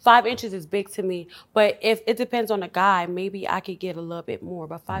 5 inches is big to me, but if it depends on the guy, maybe I could get a little bit more.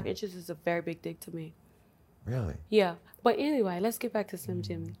 But 5 inches is a very big dick to me. Really? Yeah. But anyway, let's get back to Slim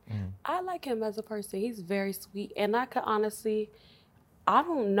Jxmmi. I like him as a person. He's very sweet, and I could honestly, I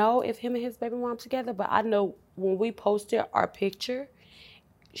don't know if him and his baby mom together, but I know when we posted our picture,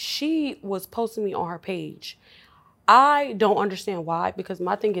 she was posting me on her page. I don't understand why, because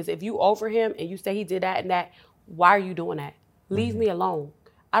my thing is, if you over him and you say he did that and that, why are you doing that? Leave me alone.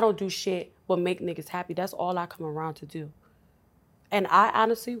 I don't do shit but make niggas happy. That's all I come around to do. And I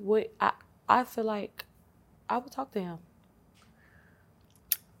honestly would, I feel like I would talk to him.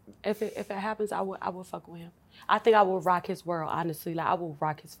 If it happens, I would fuck with him. I think I would rock his world, honestly. Like, I would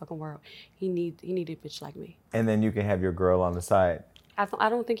rock his fucking world. He need a bitch like me. And then you can have your girl on the side. I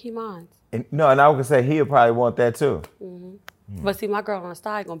don't think he minds. And I was gonna say he'll probably want that too. But see, my girl on the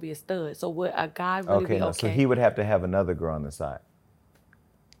side gonna be a stud. So would a guy really be okay? So he would have to have another girl on the side.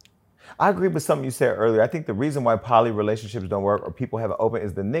 I agree with something you said earlier. I think the reason why poly relationships don't work or people have it open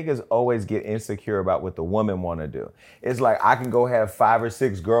is the niggas always get insecure about what the woman want to do. It's like, I can go have 5 or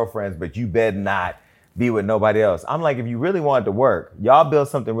 6 girlfriends, but you better not be with nobody else. I'm like, if you really want it to work, y'all build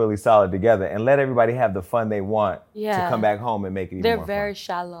something really solid together and let everybody have the fun they want to come back home and make it even more fun. They're very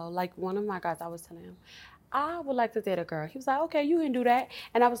shallow. Like one of my guys, I was telling him, I would like to date a girl. He was like, okay, you can do that.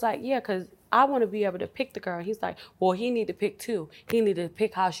 And I was like, yeah, because I want to be able to pick the girl. He's like, well, he need to pick too. He need to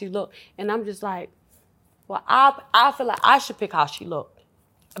pick how she look. And I'm just like, well, I feel like I should pick how she look.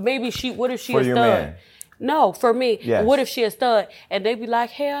 Maybe what if she a stud? Man. No, for me. Yes. What if she a stud? And they be like,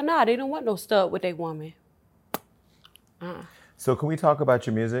 hell nah, they don't want no stud with their woman. So can we talk about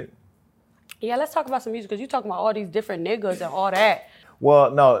your music? Yeah, let's talk about some music, because you talking about all these different niggas and all that.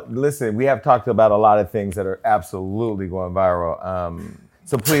 Well, no, listen, we have talked about a lot of things that are absolutely going viral.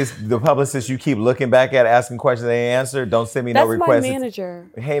 So please, the publicists you keep looking back at, asking questions they ain't answer, don't send me no requests. That's my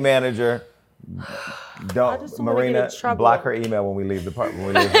manager. Hey, manager. Don't, wanna get in Marina, trouble. block her email when we leave the park.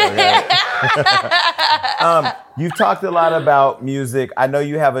 You've talked a lot about music. I know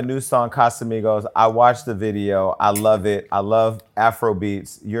you have a new song, Casamigos. I watched the video. I love it. I love Afro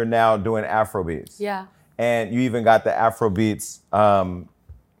beats. You're now doing Afro beats. Yeah. And you even got the Afro beats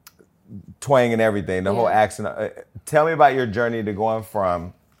twang and everything, the whole accent. Tell me about your journey to going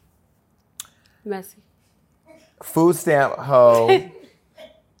from Messy. food stamp hoe,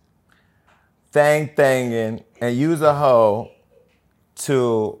 thangin', and use a hoe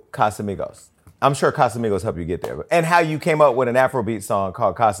to Casamigos. I'm sure Casamigos helped you get there. And how you came up with an Afrobeat song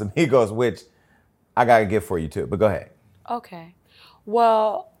called Casamigos, which I got a gift for you too, but go ahead. Okay.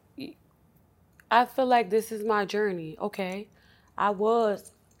 Well, I feel like this is my journey, okay? I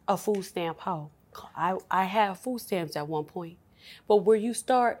was a food stamp hoe. I had food stamps at one point. But where you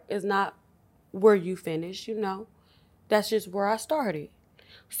start is not where you finish, you know? That's just where I started.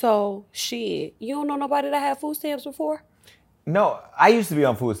 So, shit, you don't know nobody that had food stamps before? No, I used to be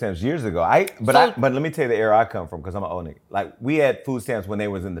on food stamps years ago. But let me tell you the era I come from, because I'm an old nigga. Like, we had food stamps when they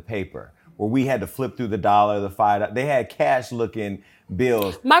was in the paper, where we had to flip through the dollar, the $5. They had cash-looking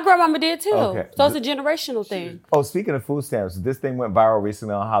bills. My grandmama did too. Okay. So it's a generational thing. Oh, speaking of food stamps, this thing went viral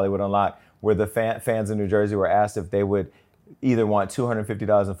recently on Hollywood Unlocked, where the fans in New Jersey were asked if they would either want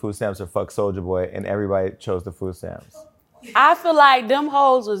 $250 in food stamps or fuck Soulja Boy, and everybody chose the food stamps. I feel like them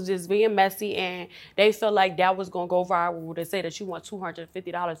hoes was just being messy, and they felt like that was gonna go viral. They say that you want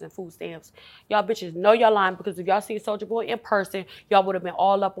 $250 in food stamps. Y'all bitches know y'all lying, because if y'all seen Soulja Boy in person, y'all would have been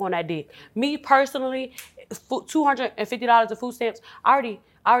all up on that dick. Me personally, $250 in food stamps.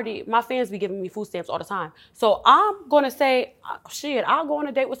 My fans be giving me food stamps all the time. So I'm gonna say, shit, I'll go on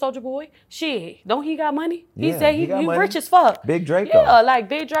a date with Soulja Boy. Shit, don't he got money? He said he rich as fuck. Big Draco. Yeah, like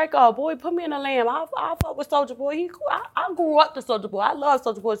Big Draco. Boy, put me in a lamb. I'll fuck with Soulja Boy. He cool. I grew up to Soulja Boy. I love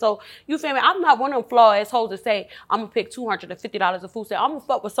Soulja Boy. So you feel me? I'm not one of them flaw ass hoes to say I'm gonna pick $250 of food stamp. I'm gonna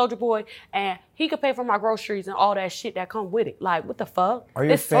fuck with Soulja Boy, and he could pay for my groceries and all that shit that come with it. Like, what the fuck? Are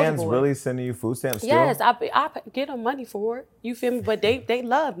your fans really sending you food stamps still? Yes, I get them money for it. You feel me? But they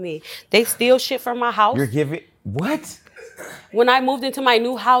love me. They steal shit from my house. You're giving what? When I moved into my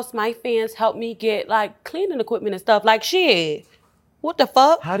new house, my fans helped me get like cleaning equipment and stuff. Like, shit. What the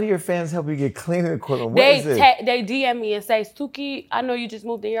fuck? How do your fans help you get cleaning equipment? What is it? They DM me and say, Suki, I know you just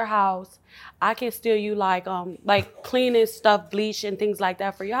moved in your house. I can steal you like cleaning stuff, bleach and things like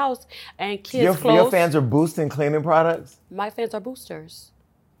that for your house, and kids' clothes. Your fans are boosting cleaning products? My fans are boosters.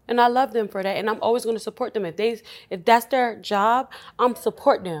 And I love them for that. And I'm always going to support them. If that's their job, I'm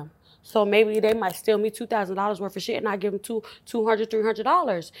support them. So maybe they might steal me $2,000 worth of shit, and I give them $200,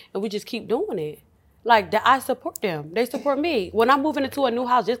 $300, and we just keep doing it. Like, that, I support them. They support me. When I'm moving into a new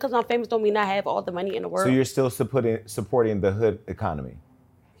house, just because I'm famous don't mean I have all the money in the world. So you're still supporting the hood economy?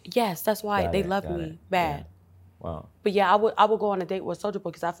 Yes, that's why they love me bad. Yeah. Wow. But yeah, I would go on a date with Soulja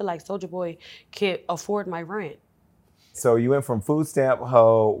Boy, because I feel like Soulja Boy can afford my rent. So you went from food stamp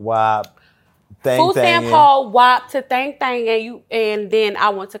hoe, WAP, food stamp hoe, WAP to thang, and then I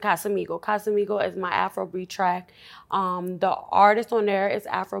went to Casamigo. Casamigo is my Afrobeat track. The artist on there is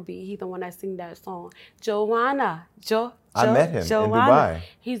Afrobeat. He's the one that sing that song. Joanna. I met him in Dubai.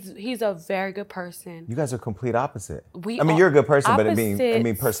 He's a very good person. You guys are complete opposite. You're a good person, but I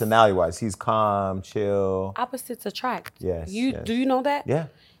mean personality-wise, he's calm, chill. Opposites attract. Yes. Do you know that? Yeah.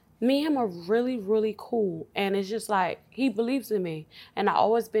 Me and him are really, really cool. And it's just like, he believes in me. And I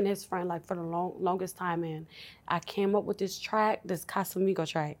always been his friend, like, for the longest time. And I came up with this track, this Casamigo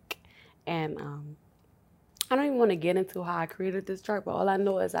track. And I don't even want to get into how I created this track, but all I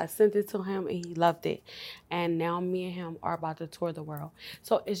know is I sent it to him and he loved it. And now me and him are about to tour the world.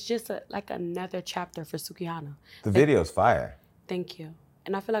 So it's just like another chapter for Sukihana. The video's fire. Thank you.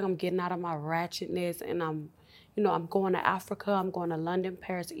 And I feel like I'm getting out of my ratchetness, and I'm going to Africa, I'm going to London,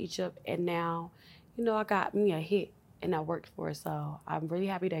 Paris, Egypt, and now, I got me a hit, and that worked for it. So I'm really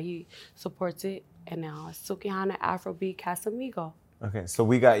happy that he supports it. And now it's Sukihana Afrobeat Casamigo. Okay, so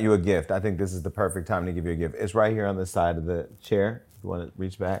we got you a gift. I think this is the perfect time to give you a gift. It's right here on the side of the chair. You want to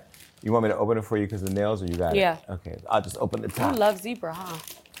reach back? You want me to open it for you because of the nails, or you got it? Yeah. Okay, I'll just open the top. You love zebra, huh?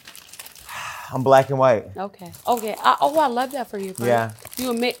 I'm black and white. Okay. I love that for you, bro. Yeah.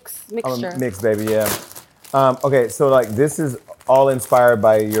 You a mixture. I'm a mix, baby, yeah. Okay, so like this is all inspired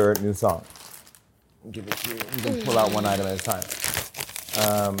by your new song. I'll give it to you. You can pull out one item at a time.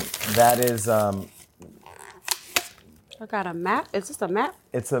 That is... I got a map. Is this a map?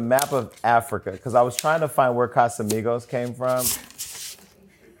 It's a map of Africa, because I was trying to find where Casamigos came from.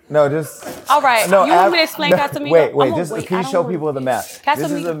 No, just... All right. No, you want me to explain Casamigos? Wait. Can you show people the map?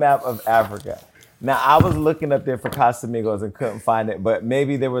 This is a map of Africa. Now, I was looking up there for Casamigos and couldn't find it, but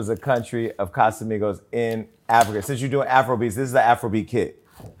maybe there was a country of Casamigos in Africa. Since you're doing Afrobeats, this is the Afrobeat kit.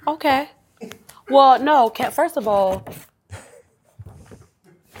 Okay. Well, no. First of all,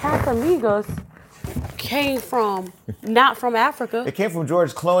 Casamigos came from, not from Africa. It came from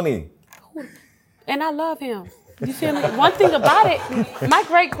George Clooney. And I love him. You feel me? One thing about it, my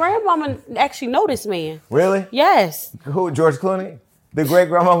great-grandmama actually know this man. Really? Yes. Who, George Clooney? The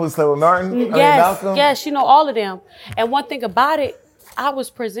great-grandma who slept with Martin? Yes, Malcolm? yes, she know all of them. And one thing about it, I was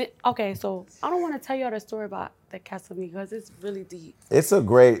okay, so I don't want to tell y'all the story about the Casamigos. It's really deep. It's a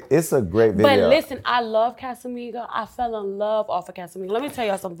great video. But listen, I love Casamigo. I fell in love off of Casamigo. Let me tell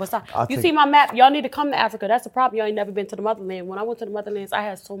y'all something. You see my map? Y'all need to come to Africa. That's the problem. Y'all ain't never been to the motherland. When I went to the motherlands, I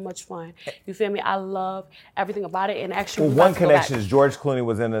had so much fun. You feel me? I love everything about it. And actually, well, one connection is George Clooney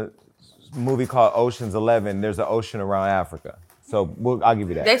was in a movie called Ocean's 11. There's an ocean around Africa. So I'll give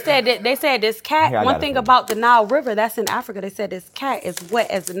you that. They said this cat. One thing about the Nile River, that's in Africa. They said this cat is wet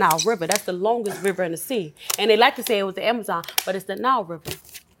as the Nile River. That's the longest river in the sea. And they like to say it was the Amazon, but it's the Nile River.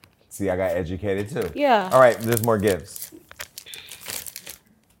 See, I got educated too. Yeah. All right, there's more gifts.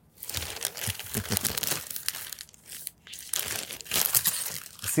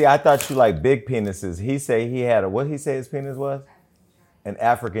 See, I thought you liked big penises. He say he had what he say his penis was? An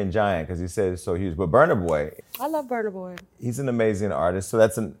African giant, because he said it's so huge. But Burna Boy. I love Burna Boy. He's an amazing artist. So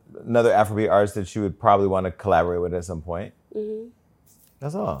that's another Afrobeat artist that you would probably want to collaborate with at some point. Mm-hmm.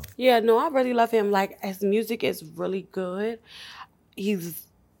 That's all. Yeah, no, I really love him. Like, his music is really good. He's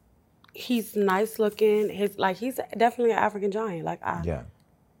nice looking. He's definitely an African giant. Yeah.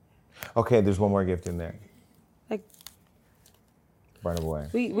 Okay, there's one more gift in there. Like, Burna Boy.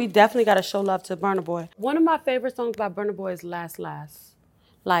 We definitely got to show love to Burna Boy. One of my favorite songs by Burna Boy is Last Last.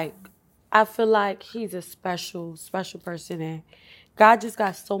 Like, I feel like he's a special, special person, and God just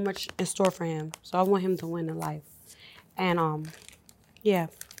got so much in store for him. So I want him to win in life. And, yeah.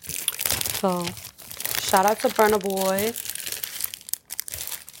 So, shout out to Burna Boy.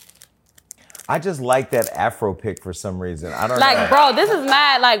 I just like that Afro pick for some reason. I don't know. Like, bro, this is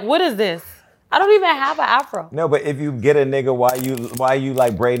mad. Like, what is this? I don't even have an Afro. No, but if you get a nigga while you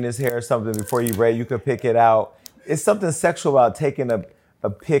like braiding his hair or something before you braid, you could pick it out. It's something sexual about taking a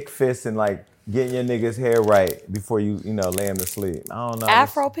pick fist and like getting your nigga's hair right before you lay him to sleep. I don't know.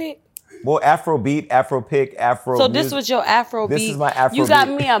 Afro pick? Well, Afro beat, Afro pick, Afro. So this was your Afro beat. This is my Afro beat. You got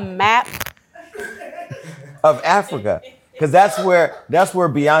beat me a map of Africa, because that's where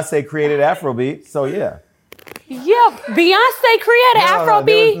Beyonce created Afrobeat. So yeah. Yeah, Beyonce created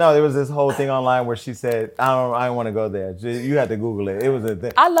Afrobeat. There was this whole thing online where she said, I don't want to go there. You have to Google it. It was a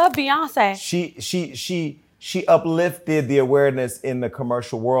thing. I love Beyonce. She uplifted the awareness in the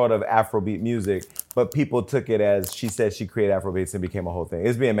commercial world of Afrobeat music, but people took it as she said she created Afrobeats and became a whole thing.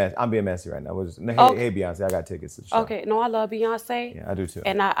 I'm being messy right now. Hey Beyonce, I got tickets to the show. Okay, no, I love Beyonce. Yeah, I do too.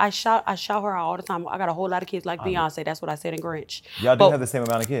 And I shout her out all the time. I got a whole lot of kids like Beyonce. That's what I said in Grinch. Y'all do have the same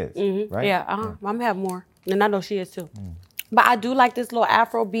amount of kids, right? Yeah, I'm gonna have more, and I know she is too. But I do like this little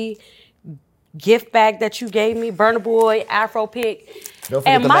Afrobeat gift bag that you gave me, Burna Boy, Afro pick.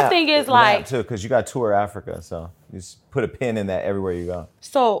 And my thing is like, too, because you got tour Africa, so you just put a pin in that everywhere you go.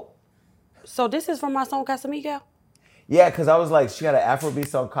 So this is from my song Casamigo? Yeah, because I was like, she got an Afrobeat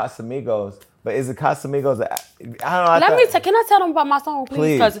song, Casamigos, but is it Casamigos? I don't know. Can I tell them about my song,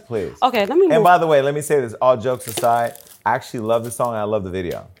 please? Please. Okay, let me move. And by the way, let me say this, all jokes aside, I actually love the song and I love the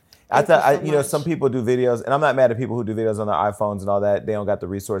video. Some people do videos, and I'm not mad at people who do videos on their iPhones and all that. They don't got the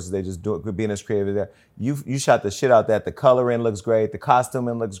resources. They just do it, being as creative as there. You shot the shit out that. The coloring looks great. The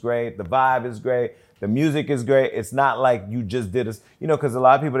costuming looks great. The vibe is great. The music is great. It's not like you just did this, because a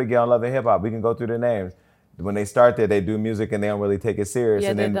lot of people that get on Love and Hip Hop, we can go through their names. When they start there, they do music and they don't really take it serious.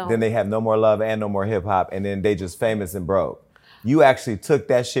 Yeah, and then they have no more love and no more hip hop, and then they just famous and broke. You actually took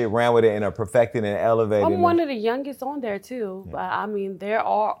that shit, ran with it, and are perfecting and elevating. I'm one of the youngest on there too. Yeah. But I mean, they're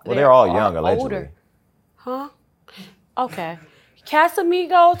all young, allegedly. Older. Huh? Okay.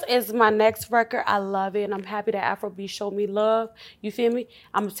 Casamigos is my next record. I love it, and I'm happy that Afrobeat showed me love. You feel me?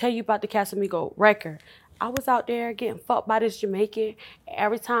 I'm gonna tell you about the Casamigo record. I was out there getting fucked by this Jamaican.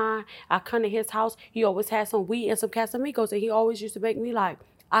 Every time I come to his house, he always had some weed and some Casamigos, and he always used to make me like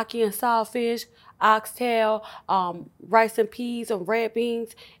ackee and saltfish, oxtail, rice and peas and red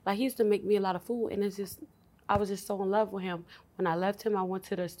beans. Like, he used to make me a lot of food, and I was just so in love with him. When I left him, I went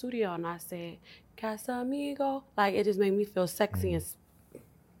to the studio and I said, Casamigo. Like, it just made me feel sexy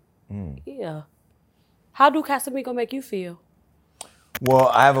and yeah. How do Casamigo make you feel? Well,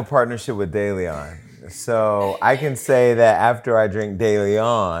 I have a partnership with De Leon. So I can say that after I drink De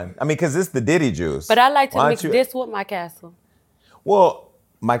Leon, because it's the Diddy juice. But I like to mix this with my Castle. Well,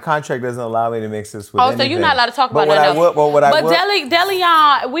 My contract doesn't allow me to mix this with Oh, anything. so you're not allowed to talk about what that. I would, what I but would,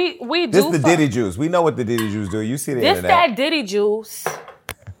 Deleon, we do. This is the Diddy juice. We know what the Diddy juice do. You see the internet. This that Diddy juice.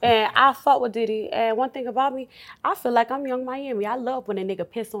 And I fuck with Diddy. And one thing about me, I feel like I'm Young Miami. I love when a nigga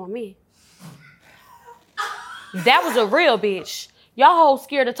piss on me. That was a real bitch. Y'all hoes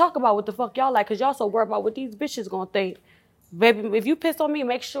scared to talk about what the fuck y'all like because y'all so worried about what these bitches gonna think. Baby, if you piss on me,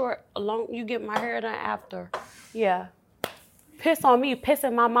 make sure you get my hair done after. Yeah. Piss on me, piss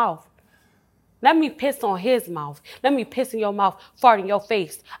in my mouth. Let me piss on his mouth. Let me piss in your mouth, fart in your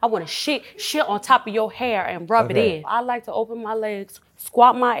face. I want to shit on top of your hair and rub it in. I like to open my legs,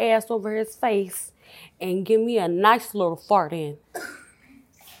 squat my ass over his face, and give me a nice little fart in.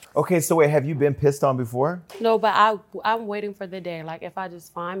 Okay, so wait, have you been pissed on before? No, but I'm waiting for the day. Like, if I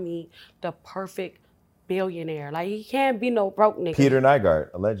just find me the perfect billionaire. Like, he can't be no broke nigga. Peter Nygaard,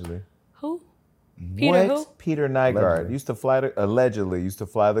 allegedly. Who? Peter who? Peter Nygaard used to fly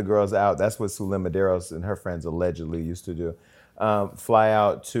the girls out. That's what Sulema Medeiros and her friends allegedly used to do. Fly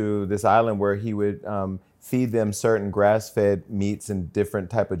out to this island where he would feed them certain grass-fed meats and different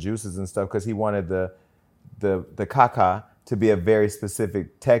type of juices and stuff because he wanted the caca to be a very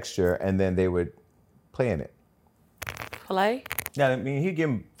specific texture, and then they would play in it. Play? Yeah, I mean, he'd give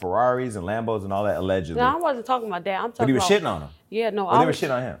them Ferraris and Lambos and all that allegedly. No, I wasn't talking about that. I'm talking about... But he was shitting on them. Yeah, no. They were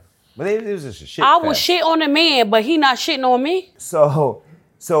shitting on him. But it was just a shit I fest. was shit on the man, but he not shitting on me. So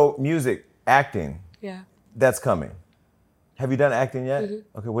music, acting. Yeah. That's coming. Have you done acting yet?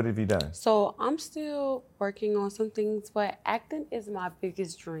 Mm-hmm. Okay, what have you done? So I'm still working on some things, but acting is my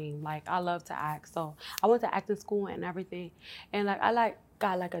biggest dream. Like, I love to act. So I went to acting school and everything. And like I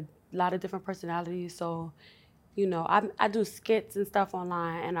got a lot of different personalities. So, you know, I do skits and stuff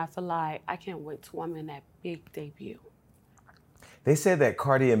online, and I feel like I can't wait till I'm in that big debut. They said that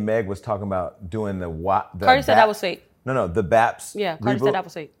Cardi and Meg was talking about doing the Cardi said that was fake. No, the Baps. Yeah, Cardi said that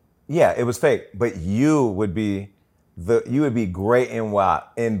was fake. Yeah, it was fake. But you would be great in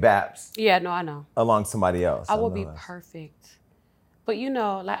Baps. Yeah, no, I know. Along somebody else. I would be perfect. But you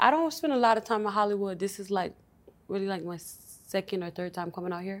know, like, I don't spend a lot of time in Hollywood. This is like really like my second or third time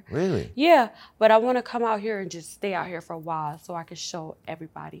coming out here. Really? Yeah, but I want to come out here and just stay out here for a while so I can show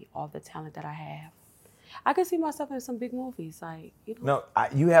everybody all the talent that I have. I can see myself in some big movies, like, you know. No,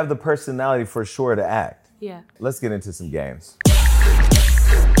 you have the personality for sure to act. Yeah. Let's get into some games.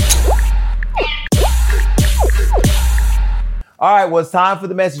 All right, well, it's time for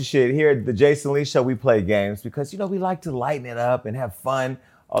the messy shit. Here at the Jason Lee Show, we play games because, you know, we like to lighten it up and have fun.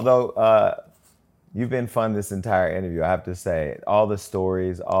 Although you've been fun this entire interview, I have to say. All the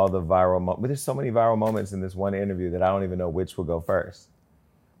stories, all the viral moments. But there's so many viral moments in this one interview that I don't even know which will go first.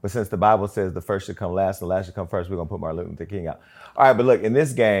 But since the Bible says the first should come last and the last should come first, we're going to put Martin Luther King out. All right, but look, in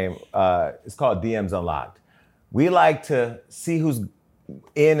this game, it's called DMs Unlocked. We like to see who's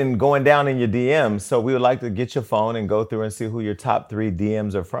in and going down in your DMs, so we would like to get your phone and go through and see who your top 3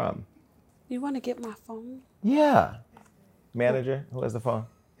 DMs are from. You want to get my phone? Yeah. Manager, who has the phone?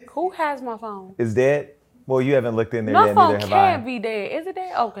 Who has my phone? It's dead? Well, you haven't looked in there no yet, phone neither have I. can't be dead. Is it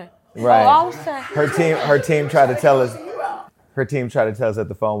dead? Okay. Right. Oh, I was saying. Her team tried to tell us that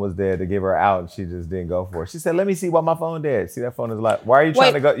the phone was dead to give her out, and she just didn't go for it. She said, let me see why my phone dead. See, that phone is alive. Why are you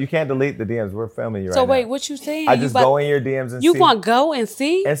trying to go? You can't delete the DMs. We're filming you right now. So wait, what you saying? I just go in your DMs and see. You want to go and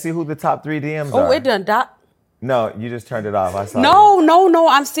see? And see who the top 3 DMs are. Oh, it done died. No, you just turned it off. I saw No,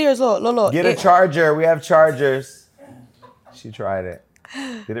 I'm serious. Look. Get a charger. We have chargers. She tried it.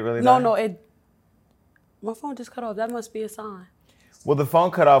 Did it really die? No, my phone just cut off. That must be a sign. Well, the phone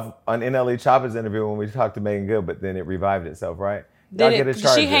cut off on NLE Chopper's interview when we talked to Megan Good, but then it revived itself, right? Did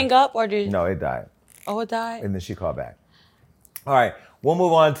she hang up or did? No, it died. Oh, it died? And then she called back. All right, we'll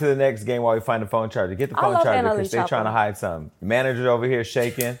move on to the next game while we find the phone charger. Get the phone charger because they're trying to hide something. The manager over here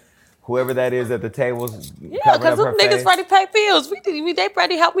shaking. Whoever that is at the tables. Yeah, because them niggas ready to pay bills. They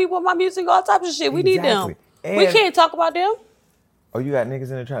ready to help me with my music, all types of shit. We need them. And we can't talk about them. Oh, you got niggas in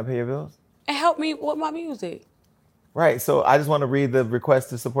there trying to pay your bills? And help me with my music. Right, so I just want to read the request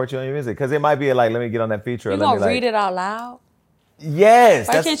to support you on your music because it might be like, let me get on that feature. You gonna read it out loud? Yes.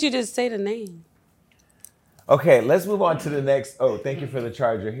 Why can't you just say the name? Okay, let's move on to the next. Oh, thank you for the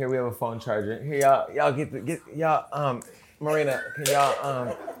charger. Here we have a phone charger. Here, y'all get y'all. Marina, can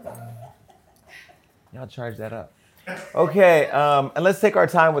y'all charge that up? Okay, and let's take our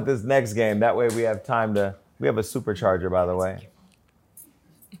time with this next game. That way we have time to. We have a supercharger, by the way.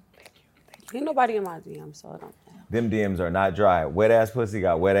 Ain't nobody in my DM, so I don't. Them DMs are not dry. Wet ass pussy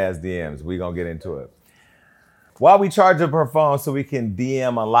got wet ass DMs. We gonna get into it. While we charge up her phone so we can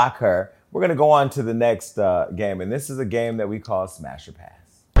DM unlock her, we're gonna go on to the next game, and this is a game that we call Smash or Pass.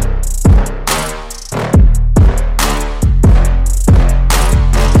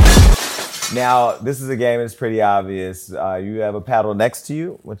 Now, this is a game that's pretty obvious. You have a paddle next to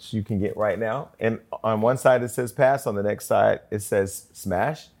you, which you can get right now. And on one side, it says pass. On the next side, it says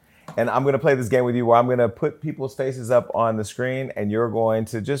smash. And I'm going to play this game with you where I'm going to put people's faces up on the screen, and you're going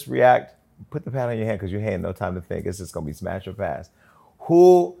to just react. Put the paddle in your hand because your hand, no time to think. It's just going to be smash or pass.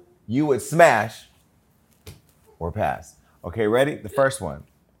 Who you would smash or pass. Okay, ready? The first one.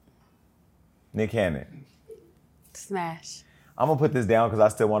 Nick Cannon. Smash. I'm gonna put this down because I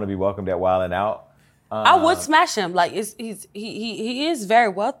still want to be welcomed at Wild 'N Out. I would smash him. Like he is very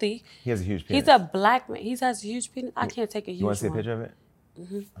wealthy. He has a huge penis. He's a black man. He has a huge penis. I can't take a huge one. You want to see a picture of it?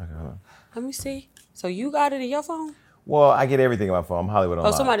 Mm-hmm. Okay, hold on. Let me see. So you got it in your phone? Well, I get everything on my phone. I'm Hollywood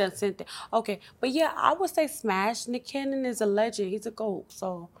Online. Oh, somebody done sent it. Okay, but yeah, I would say smash. Nick Cannon is a legend. He's a GOAT.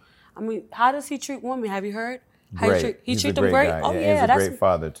 So, I mean, how does he treat women? Have you heard? How great. He He's treat a them great great. guy. Oh yeah, he's a great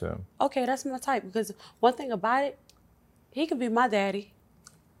father too. Okay, that's my type because one thing about it, he can be my daddy.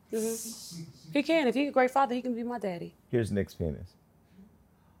 Mm-hmm. He can. If he's a great father, he can be my daddy. Here's Nick's penis.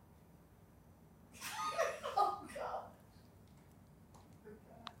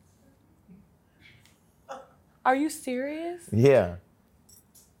 Are you serious? Yeah.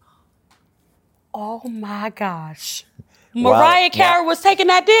 Oh my gosh. Mariah Carey was taking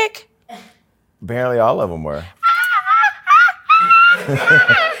that dick? Apparently all of them were.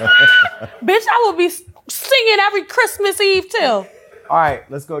 Bitch, I would be singing every Christmas Eve too. All right,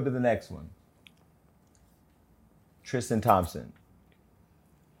 let's go to the next one. Tristan Thompson.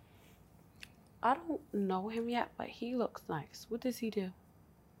 I don't know him yet, but he looks nice. What does he do?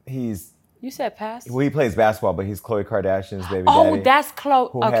 You said pass? Well, he plays basketball, but he's Khloe Kardashian's baby daddy. Oh, that's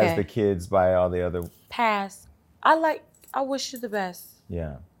Khloe. Who has the kids by all the other... Pass. I wish you the best.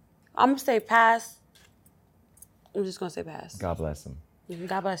 Yeah. I'm going to say pass. I'm just going to say pass. God bless him.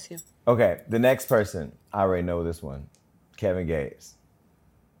 God bless you. Okay, the next person. I already know this one. Kevin Gates.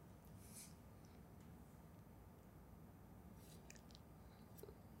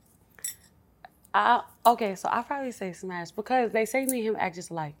 Okay, so I probably say smash because they say me and him act just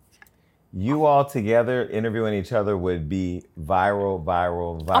alike. You all together interviewing each other would be viral.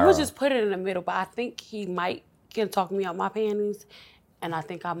 I'm gonna just put it in the middle, but I think he can talk me out my panties, and I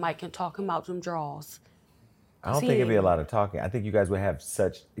think I can talk him out some draws. I don't think it'd be a lot of talking. I think you guys would have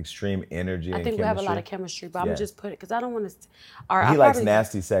such extreme energy and chemistry. I think we have a lot of chemistry, but I'm gonna just put it because I don't want to. He likes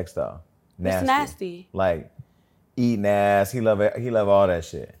nasty sex though. Nasty. It's nasty. Like eating ass. He love all that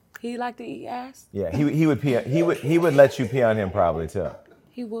shit. He like to eat ass. Yeah, he would pee. He would let you pee on him probably too.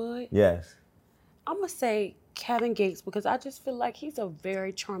 He would? Yes. I'm going to say Kevin Gates because I just feel like he's a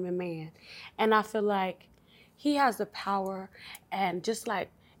very charming man. And I feel like he has the power and just like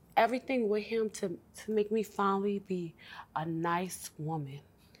everything with him to make me finally be a nice woman.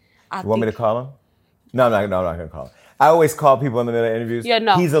 You want me to call him? No, I'm not going to call him. I always call people in the middle of interviews. Yeah,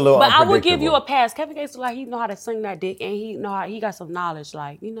 no. He's a little But I would unpredictable. give you a pass. Kevin Gates, like, he know how to sing that dick and he got some knowledge,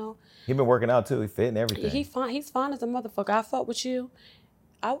 like, you know. He been working out too. He fit and everything. He's fine as a motherfucker. I fuck with you.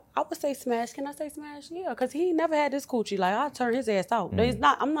 I would say smash. Can I say smash? Yeah, because he never had this coochie. Like, I'll turn his ass out.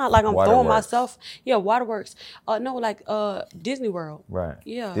 I'm not like I'm throwing myself. Yeah, Waterworks. No, like Disney World. Right.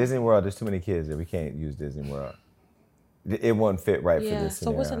 Yeah. Disney World, there's too many kids that we can't use Disney World. It wouldn't fit right for this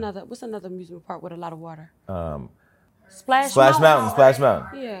scenario. So what's another amusement park with a lot of water? Splash Mountain. Splash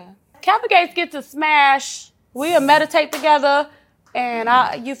Mountain. Yeah. Kevin Gates get to smash. We'll meditate together.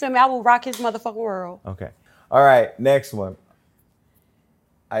 And you feel me? I will rock his motherfucking world. Okay. All right, next one.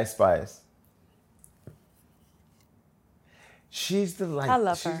 Ice Spice. She's the I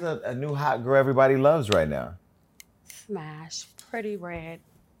love her. She's a new hot girl everybody loves right now. Smash. Pretty red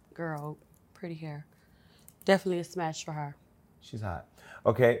girl. Pretty hair. Definitely a smash for her. She's hot.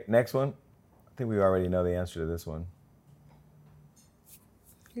 Okay, next one. I think we already know the answer to this one.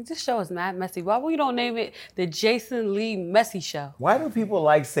 This show is mad messy. Why we don't name it the Jason Lee Messy Show? Why do people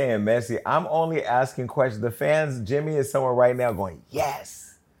like saying messy? I'm only asking questions. The fans, Jxmmi is somewhere right now going, yes.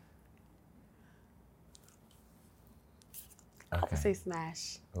 Okay. I would say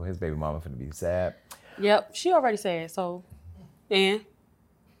smash. Oh, his baby mama finna be sad. Yep, she already said so. And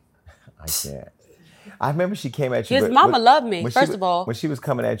I can't. I remember she came at you. His mama loved me, first of all. When she was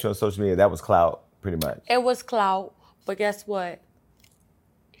coming at you on social media, that was clout, pretty much. It was clout, but guess what?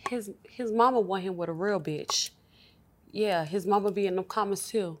 His mama want him with a real bitch. Yeah, his mama be in them comments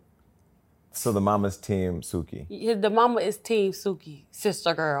too. So the mama's team Suki. The mama is team Suki,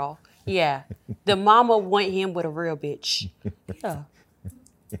 sister girl. Yeah. The mama want him with a real bitch. Yeah.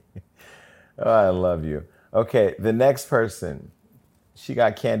 Oh, I love you. Okay, the next person. She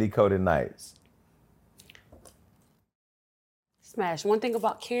got candy-coated nights. Smash. One thing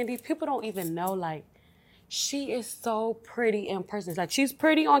about Candy, people don't even know, like, She is so pretty in person. Like, she's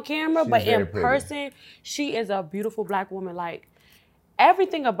pretty on camera, but in person, she is a beautiful black woman. Like,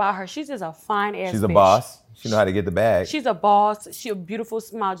 everything about her, she's just a fine-ass bitch. She's a boss. She know how to get the bag. She's a boss. She a beautiful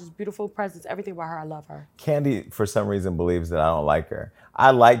smile, just beautiful presence. Everything about her, I love her. Candy, for some reason, believes that I don't like her.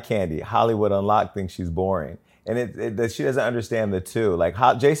 I like Candy. Hollywood Unlocked thinks she's boring. And that she doesn't understand the two. Like,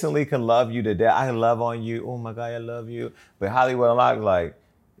 Jason Lee can love you to death. I love on you. Oh, my God, I love you. But Hollywood Unlocked, like,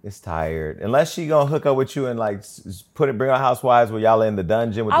 it's tired. Unless she gonna hook up with you and like bring out Housewives where y'all in the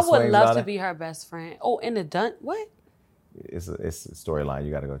dungeon with the swings. I would love to be her best friend. Oh, in the dungeon? What? It's a storyline. You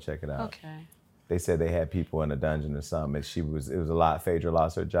got to go check it out. Okay. They said they had people in a dungeon or something. And it was a lot. Phaedra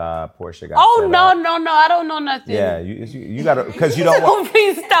lost her job. Portia got no, set up. no. I don't know nothing. Yeah, you got to, because you don't.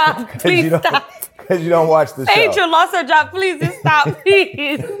 Please stop. Please stop. Because you don't watch the show. Phaedra lost her job. Please just stop.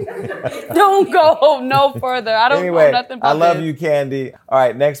 Please. Don't go no further. I don't know nothing about I love you, Candy. All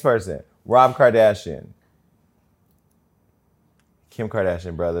right, next person. Rob Kardashian. Kim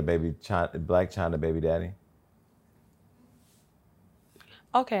Kardashian brother, Black China baby daddy.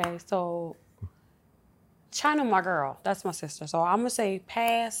 Okay, so China, my girl. That's my sister. So I'm going to say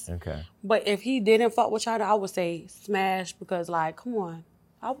pass. Okay. But if he didn't fuck with China, I would say smash because, like, come on.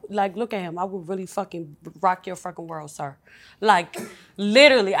 Look at him. I would really fucking rock your fucking world, sir. Like,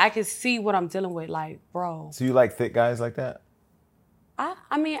 literally, I can see what I'm dealing with. Like, bro. So you like thick guys like that?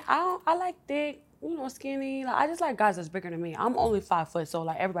 I mean, I like thick, skinny. Like, I just like guys that's bigger than me. I'm only 5 foot, so,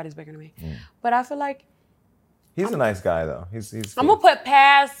 like, everybody's bigger than me. But I feel like he's a nice guy, though. He's I'm going to put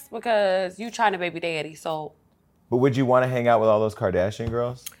pass because you trying to baby daddy, so. But would you want to hang out with all those Kardashian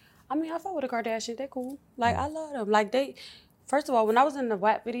girls? I mean, I fuck with the Kardashians. They're cool. Like, I love them. Like, first of all, when I was in the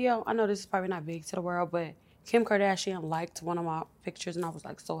WAP video, I know this is probably not big to the world, but Kim Kardashian liked one of my pictures, and I was,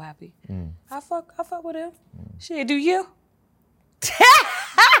 like, so happy. I fuck with him. Shit, do you?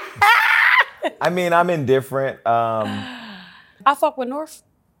 I mean, I'm indifferent. I fuck with North.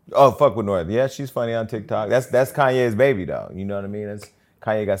 Oh, fuck with North. Yeah, she's funny on TikTok. That's Kanye's baby, though. You know what I mean?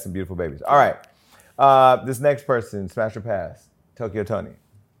 Kanye got some beautiful babies. All right. This next person, smash or pass? Tokyo Toni.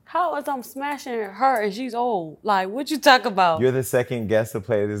 How is I'm smashing her and she's old? Like, what you talk about? You're the second guest to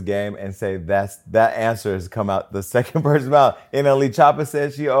play this game and say that answer has come out the second person's mouth. NLE Choppa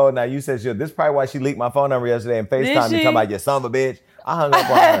said she old. Now you said she old. This is probably why she leaked my phone number yesterday and FaceTime me talking about, you son of a bitch. I hung up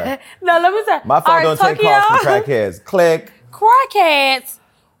on her. No, let me say. My phone don't take calls from crackheads. Click. Crackheads?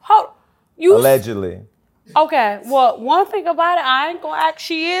 Allegedly. Okay, well, one thing about it, I ain't gonna act,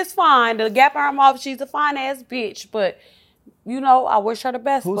 she is fine. The gap in her mouth, she's a fine ass bitch, but I wish her the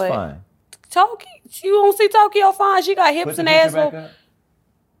best. Who's fine? Tokyo. You don't see Tokyo fine. She got hips and ass.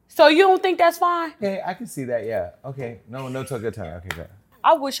 So you don't think that's fine? Yeah, I can see that, yeah. Okay, no Tokyo Toni. Okay, good.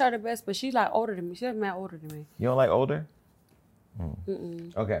 I wish her the best, but she's like older than me. She's mad older than me. You don't like older?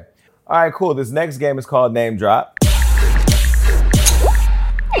 Okay. All right, cool. This next game is called Name Drop.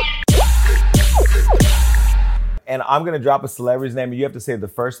 And I'm going to drop a celebrity's name, and you have to say the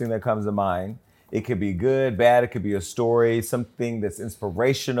first thing that comes to mind. It could be good, bad, it could be a story, something that's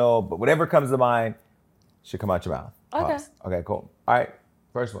inspirational, but whatever comes to mind should come out your mouth. Okay. Pause. Okay, cool. All right,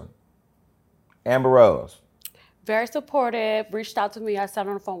 first one. Amber Rose. Very supportive, reached out to me. I sat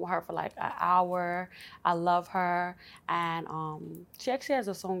on the phone with her for like an hour. I love her. And she actually has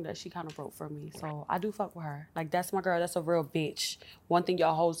a song that she kind of wrote for me. So I do fuck with her. Like, that's my girl. That's a real bitch. One thing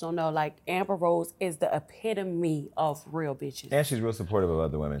y'all hoes don't know, like, Amber Rose is the epitome of real bitches. And she's real supportive of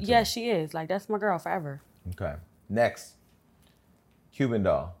other women, too. Yeah, she is. Like, that's my girl forever. Okay. Next. Cuban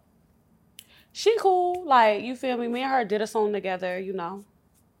Doll. She cool. Like, you feel me? Me and her did a song together,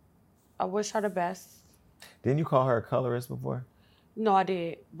 I wish her the best. Didn't you call her a colorist before? No, I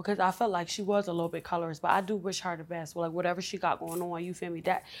did. Because I felt like she was a little bit colorist, but I do wish her the best. Well, like, whatever she got going on, you feel me?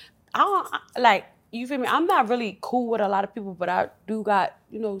 You feel me? I'm not really cool with a lot of people, but I do got,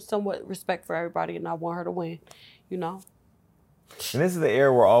 somewhat respect for everybody, and I want her to win, And this is the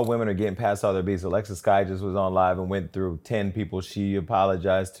era where all women are getting past all their beats. Alexa Sky just was on live and went through 10 people she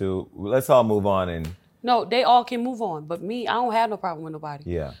apologized to. Let's all move on and... No, they all can move on. But me, I don't have no problem with nobody.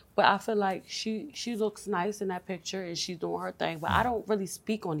 Yeah. But I feel like she looks nice in that picture and she's doing her thing. But I don't really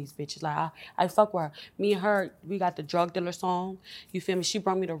speak on these bitches. Like, I fuck with her. Me and her, we got the Drug Dealer song. You feel me? She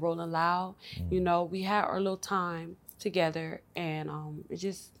brought me to Rolling Loud. We had our little time together. And we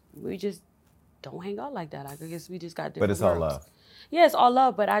just don't hang out like that. I guess we just got different But it's all love. Yeah, it's all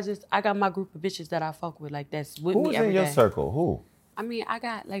love. But I got my group of bitches that I fuck with. Like, that's with me every day. Who's in your circle? Who? I mean, I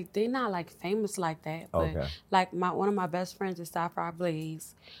got, they not, famous like that. But, okay. One of my best friends is Sapphire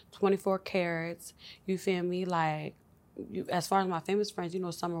Blaze, 24 Carats. You feel me? as far as my famous friends,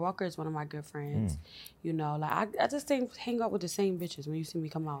 Summer Walker is one of my good friends. I just hang out with the same bitches when you see me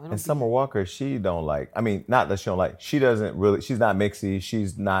come out. And Summer Walker, she don't like, I mean, not that she don't like, she doesn't really, she's not mixy.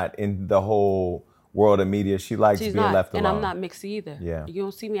 She's not in the whole world of media. She likes being left alone. And I'm not mixy either. Yeah. You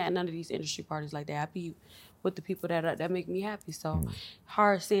don't see me at none of these industry parties like that. I be with the people that make me happy. So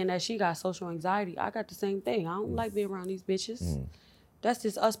her saying that she got social anxiety, I got the same thing. I don't like being around these bitches. That's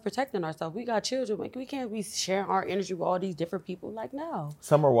just us protecting ourselves. We got children. Like, we can't be sharing our energy with all these different people. Like, no.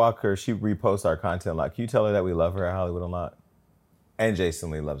 Summer Walker, she reposts our content a lot. Can you tell her that we love her at Hollywood a lot? And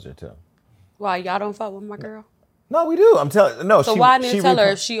Jason Lee loves her too. Why, y'all don't fuck with my girl? No, we do. I'm telling. No, so why didn't tell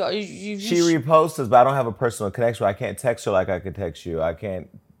her if she reposts us, but I don't have a personal connection. I can't text her like I could text you. I can't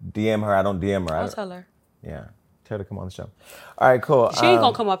DM her. I don't DM her. I'll tell her. Yeah, tell her to come on the show. All right, cool. She ain't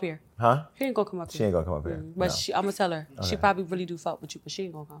gonna come up here. Huh? She ain't gonna come up here. She ain't gonna come up here. But no. I'm gonna tell her. Okay. She probably really do fuck with you, but she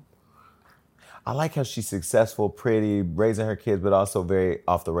ain't gonna come. I like how she's successful, pretty, raising her kids, but also very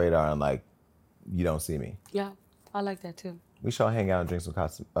off the radar and like, you don't see me. Yeah, I like that too. We should hang out and drink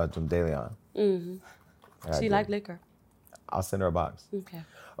some De Leon. Mm-hmm. She like liquor. I'll send her a box. Okay.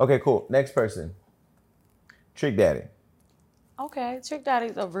 Okay, cool. Next person. Trick Daddy. Okay, Trick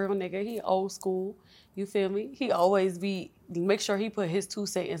Daddy's a real nigga. He old school. You feel me? He always make sure he put his 2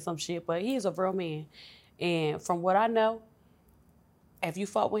 cents in some shit, but he's a real man. And from what I know, if you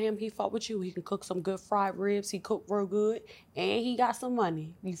fought with him, he fought with you. He can cook some good fried ribs. He cook real good. And he got some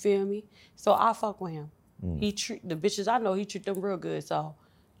money. You feel me? So I fuck with him. He treat the bitches I know, he treat them real good. So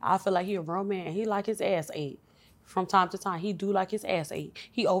I feel like he a real man. He like his ass ate. From time to time, he do like his ass ate.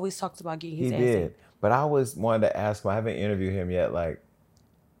 He always talks about getting his ass ate. He did. But I always wanted to ask him, I haven't interviewed him yet, like,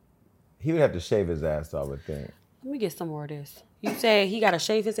 he would have to shave his ass, though, I would think. Let me get some more of this. You say he got to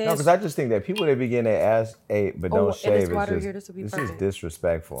shave his ass? No, because I just think that people that be getting their ass ate but don't shave, this is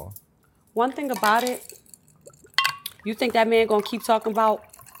disrespectful. One thing about it, you think that man going to keep talking about?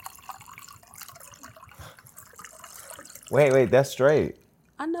 Wait, that's straight.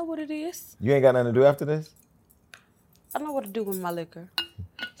 I know what it is. You ain't got nothing to do after this? I know what to do with my liquor.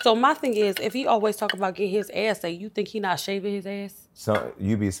 So my thing is, if he always talk about getting his ass ate, you think he not shaving his ass? So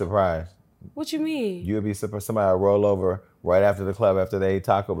you be surprised. What you mean? You would be surprised. Somebody will roll over right after the club after they ate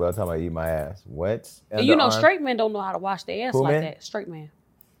Taco Bell talking about eat my ass. What? And straight men don't know how to wash their ass like that. Straight men.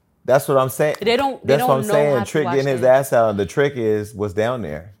 That's what I'm saying. They don't That's what I'm know saying. How Trick to getting his ass out. The trick is what's down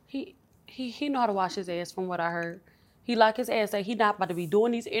there. He know how to wash his ass from what I heard. He like his ass ate. He not about to be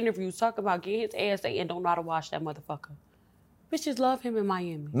doing these interviews talking about getting his ass ate and don't know how to wash that motherfucker. Bitches love him in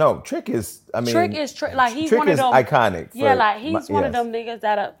Miami. No, Trick is, like he's Trick one of them. Iconic. Yeah, like he's one of them niggas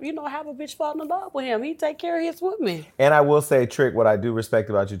that, have a bitch fall in love with him. He take care of his women. And I will say, Trick, what I do respect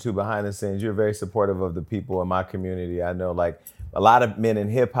about you too, behind the scenes, you're very supportive of the people in my community. I know, like, a lot of men in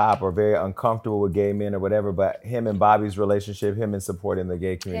hip hop are very uncomfortable with gay men or whatever, but him and Bobby's relationship, him and supporting the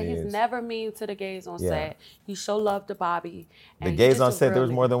gay community. Yeah, he's never mean to the gays on set. He show love to Bobby. The gays on set, there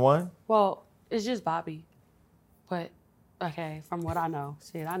was more than one? Well, it's just Bobby. But okay, from what I know.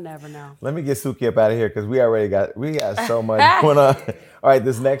 Shit, I never know. Let me get Suki up out of here because we got so much going on. All right,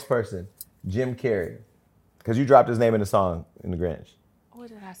 this next person, Jim Carrey. Because you dropped his name in the song in The Grinch. What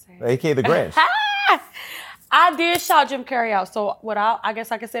did I say? A.K.A. The Grinch. I did shout Jim Carrey out. So I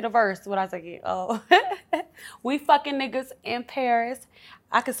guess I could say the verse. What I say? Oh, we fucking niggas in Paris.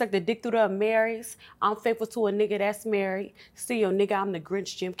 I can suck the dick through the Marys. I'm faithful to a nigga that's married. Still, nigga, I'm the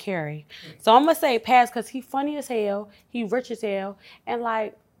Grinch, Jim Carrey. So I'm going to say pass because he funny as hell. He rich as hell. And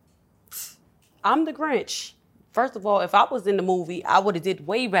like, I'm the Grinch. First of all, if I was in the movie, I would have did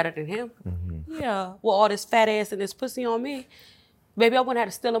way better than him. Mm-hmm. Yeah. With all this fat ass and this pussy on me. Baby, I wouldn't have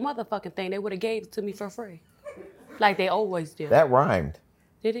to steal a motherfucking thing. They would have gave it to me for free. Like they always do. That rhymed.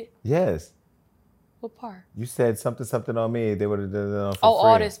 Did it? Yes. What part? You said something on me. They would have done it on for free.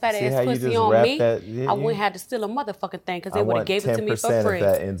 All this fat ass pussy on me. Yeah, I wouldn't have to steal a motherfucking thing because they would have gave it to me for free. If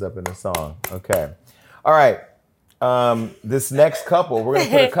that ends up in the song. Okay. All right. This next couple, we're gonna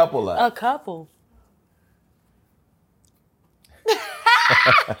put a couple up. A couple.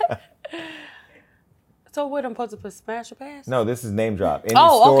 So what, I'm supposed to put Smash or Pass? No, this is name drop. Any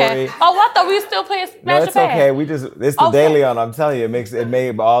story. Okay. Oh, I thought we were still playing Smash or Pass. No, it's okay. It's the daily on. I'm telling you, it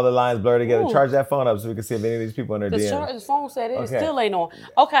made all the lines blur together. Ooh. Charge that phone up so we can see if any of these people in their DMs. The phone said it still ain't on.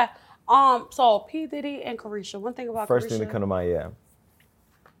 Okay. So P. Diddy and Carisha. One thing about First Carisha. thing to come to mind, yeah.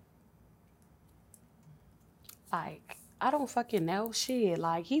 Like, I don't fucking know shit.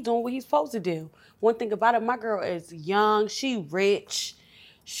 Like, he doing what he's supposed to do. One thing about it, my girl is young. She rich.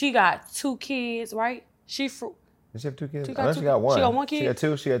 She got 2 kids, right? Does she have 2 kids? She got one. She got 1 kid? She got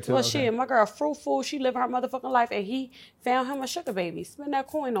 2? She got 2? Well, shit, my girl fruitful. She living her motherfucking life, and he found him a sugar baby. Spend that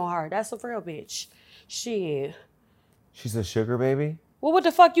coin on her. That's a real bitch. Shit. She's a sugar baby? Well, what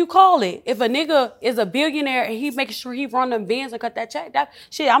the fuck you call it? If a nigga is a billionaire and he making sure he run them bands and cut that check, that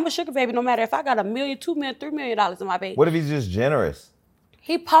shit, I'm a sugar baby no matter if I got $1 million, $2 million, $3 million in my bank. What if he's just generous?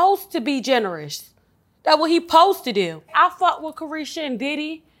 He supposed to be generous. That's what he supposed to do. I fuck with Carisha and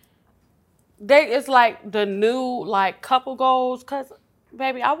Diddy. It's like the new like couple goals, cause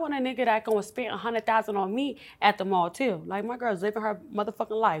baby, I want a nigga that gonna spend $100,000 on me at the mall too. Like my girl's living her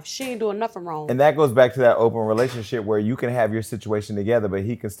motherfucking life. She ain't doing nothing wrong. And that goes back to that open relationship where you can have your situation together, but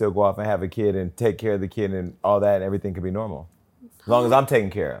he can still go off and have a kid and take care of the kid and all that, and everything can be normal. As long as I'm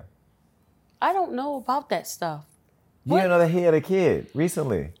taken care of. I don't know about that stuff. You didn't know that he had a kid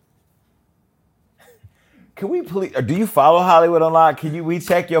recently. Can we please, or do you follow Hollywood Unlocked? We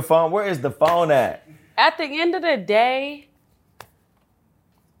check your phone? Where is the phone at? At the end of the day,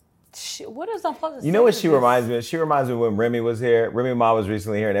 what is I'm supposed to say? You know what she reminds me of? She reminds me of when Remy was here. Remy Ma was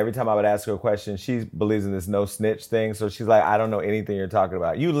recently here, and every time I would ask her a question, she believes in this no snitch thing. So she's like, I don't know anything you're talking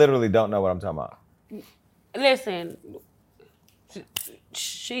about. You literally don't know what I'm talking about. Listen,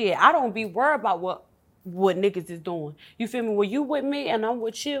 shit, I don't be worried about what niggas is doing. You feel me? When you with me and I'm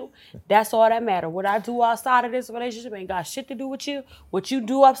with you, that's all that matter. What I do outside of this relationship ain't got shit to do with you. What you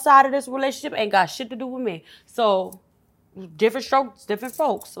do outside of this relationship ain't got shit to do with me. So, different strokes, different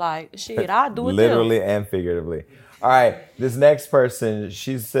folks. Like, shit, I do it literally too. and figuratively. All right, this next person,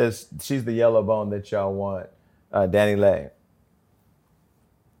 she says she's the yellow bone that y'all want. Danny Lay.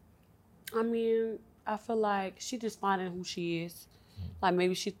 I mean, I feel like she just finding who she is. Like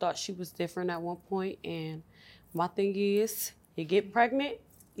maybe she thought she was different at one point, and my thing is, you get pregnant,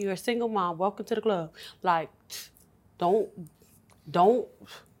 you're a single mom, welcome to the club. Like, don't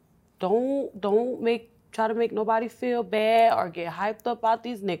try to make nobody feel bad or get hyped up about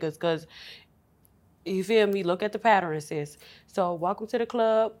these niggas, cause you feel me, look at the pattern, sis. So welcome to the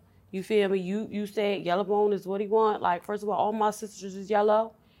club, you feel me, you said yellow bone is what he want. Like, first of all my sisters is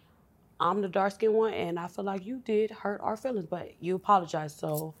yellow. I'm the dark-skinned one, and I feel like you did hurt our feelings, but you apologized,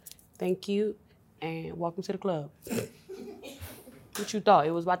 so thank you, and welcome to the club. What you thought?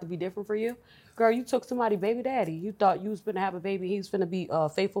 It was about to be different for you? Girl, you took somebody baby daddy. You thought you was finna have a baby, he was finna be a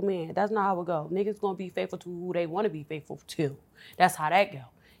faithful man. That's not how it go. Niggas gonna be faithful to who they wanna be faithful to. That's how that go.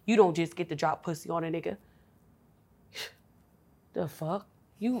 You don't just get to drop pussy on a nigga. The fuck?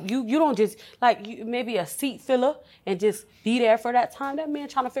 You don't just, like, maybe a seat filler and just be there for that time. That man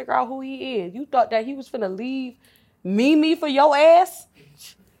trying to figure out who he is. You thought that he was finna leave me for your ass?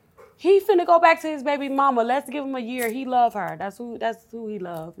 He finna go back to his baby mama. Let's give him a year. He love her. That's who he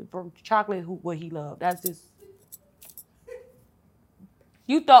love. Chocolate, what he love. That's just.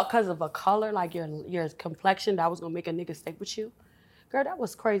 You thought because of a color, like your complexion, that was gonna make a nigga stay with you? Girl, that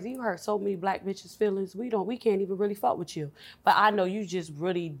was crazy. You hurt so many black bitches' feelings. We can't even really fuck with you. But I know you just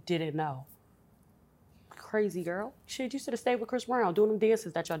really didn't know. Crazy girl. Shit, you should have stayed with Chris Brown doing them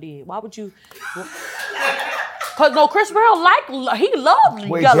dances that y'all did. Why would you? Cause no, Chris Brown he loved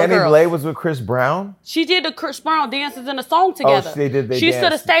Wait, Yellow Jenny Girl. Blade was with Chris Brown? She did the Chris Brown dances in the song together. Oh, they did. She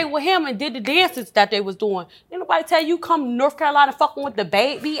should have stayed with him and did the dances that they was doing. Didn't nobody tell you come to North Carolina fucking with the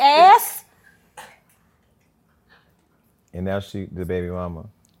baby ass? And now she the baby mama.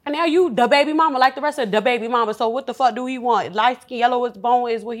 And now you the baby mama, like the rest of the baby mama. So what the fuck do he want? Light skin, yellow as bone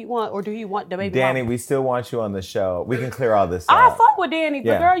is what he want, or do he want the baby mama? Danny, we still want you on the show. We can clear all this I up. fuck with Danny,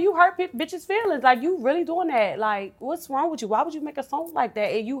 but Yeah. girl, you hurt bitches' feelings. Like, you really doing that. Like, what's wrong with you? Why would you make a song like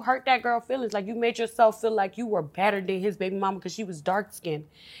that? And you hurt that girl feelings. Like, you made yourself feel like you were better than his baby mama because she was dark skinned.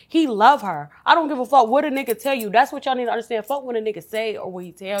 He love her. I don't give a fuck what a nigga tell you. That's what y'all need to understand. Fuck what a nigga say or what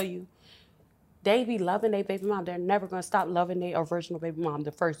he tell you. They be loving their baby mom. They're never gonna stop loving their original baby mom,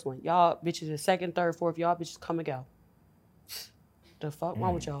 the first one. Y'all bitches the second, third, fourth. Y'all bitches come and go. The fuck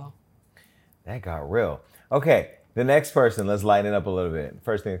wrong with y'all? That got real. Okay, the next person, let's lighten it up a little bit.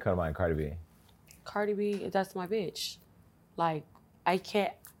 First thing that comes to mind, Cardi B. Cardi B, that's my bitch. Like, I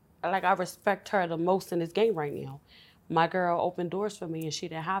respect her the most in this game right now. My girl opened doors for me and she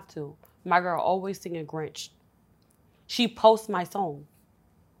didn't have to. My girl always singing Grinch. She posts my song.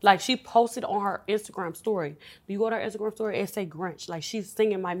 Like, she posted on her Instagram story. You go to her Instagram story and say Grinch. Like, she's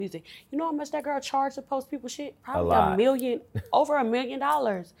singing my music. You know how much that girl charged to post people shit? Probably $1 million, over $1 million.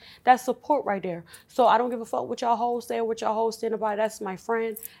 That's support right there. So I don't give a fuck what y'all hoes say or what y'all hoes stand about. That's my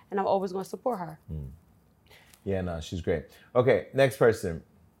friend, and I'm always gonna support her. Yeah, no, she's great. Okay, next person.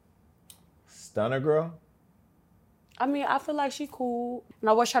 Stunner Girl? I mean, I feel like she cool. And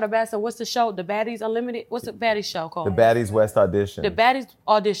I wish her the best. And what's the show? The Baddies Unlimited? What's the Baddies show called? The Baddies West Audition. The Baddies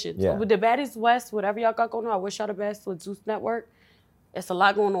Audition. Yeah. With the Baddies West, whatever y'all got going on, I wish y'all the best with Zeus Network. It's a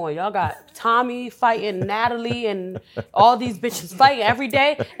lot going on. Y'all got Tommy fighting Natalie and all these bitches fighting every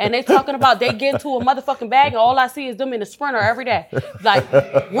day. And they talking about they get into a motherfucking bag and all I see is them in the Sprinter every day. Like,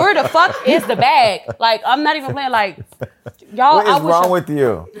 where the fuck is the bag? Like, I'm not even playing like, y'all. What is wrong with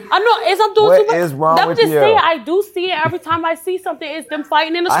you? I know, I'm doing what too much. Is wrong I'm with just you? saying, I do see it every time I see something. It's them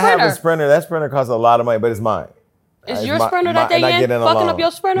fighting in the Sprinter. I have a Sprinter. That Sprinter costs a lot of money, but it's mine. Is your Sprinter that they in fucking up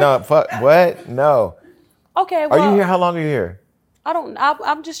your Sprinter? No, fuck, what? No. Okay, well. Are you here? How long are you here?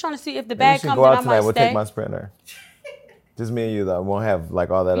 I'm just trying to see if the bag comes go out and I tonight. might We'll stay. take my Sprinter. Just me and you, though. We won't have, like,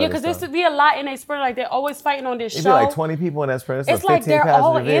 all that other because stuff. there should be a lot in a Sprinter. Like, they're always fighting on this show. It'd be like 20 people in that Sprinter. It's like they're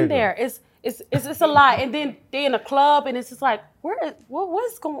all in there. It's a lot. And then they're in a club, and it's just like,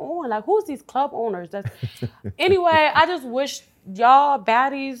 what's going on? Like, who's these club owners? Anyway, I just wish y'all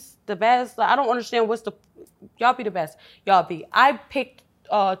baddies the best. Like, I don't understand y'all be the best. Y'all be. I picked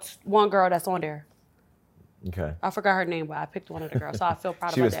one girl that's on there. Okay. I forgot her name, but I picked one of the girls, so I feel proud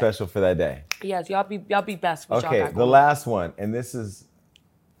of She was special for that day. Yes, y'all be best. With Okay, y'all got the last one, and this is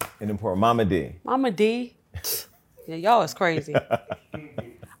an important. Mama D. Mama D. Yeah, y'all is crazy.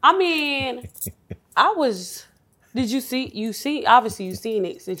 I mean, did you see, obviously you seen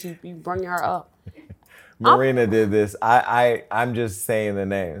it since you bringing her up. Marina did this. I'm just saying the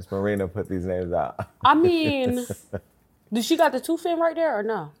names. Marina put these names out. I mean, does she got the tooth in right there or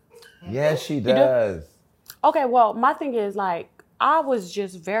no? Yes, she does. Okay, well, my thing is, like, I was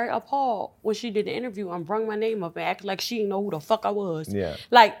just very appalled when she did the interview and brung my name up and acted like she didn't know who the fuck I was. Yeah.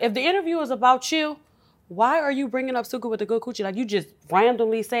 Like, if the interview is about you, why are you bringing up Suka with the good coochie? Like, you just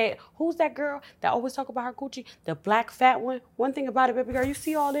randomly said, who's that girl that always talk about her coochie? The black fat one? One thing about it, baby girl, you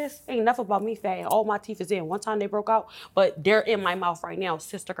see all this? Ain't enough about me fat and all my teeth is in. One time they broke out, but they're in my mouth right now,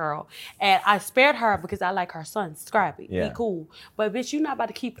 sister girl. And I spared her because I like her son, Scrappy. Yeah. He cool. But, bitch, you not about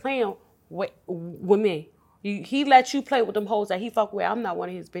to keep playing with me. He let you play with them hoes that he fuck with. I'm not one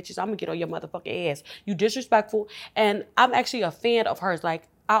of his bitches. I'm gonna get on your motherfucking ass. You disrespectful. And I'm actually a fan of hers. Like,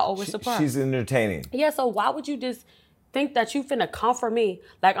 I always support her. She's entertaining. Yeah, so why would you just think that you finna come for me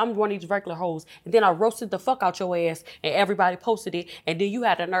like I'm one of these regular hoes, and then I roasted the fuck out your ass and everybody posted it, and then you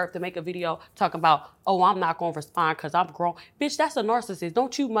had the nerve to make a video talking about, oh, I'm not gonna respond because I'm grown. Bitch, that's a narcissist.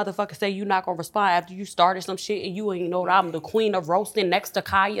 Don't you motherfucker say you not gonna respond after you started some shit and you ain't know that I'm the queen of roasting next to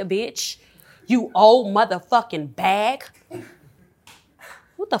Kaya, bitch. You old motherfucking bag.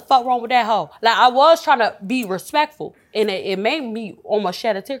 What the fuck wrong with that hoe? Like, I was trying to be respectful, and it made me almost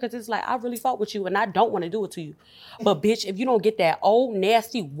shed a tear because it's like, I really fought with you, and I don't want to do it to you. But, bitch, if you don't get that old,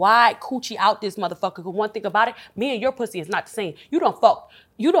 nasty, wide coochie out this motherfucker, because one thing about it, me and your pussy is not the same. You done fuck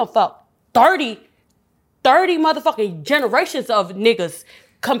 30 motherfucking generations of niggas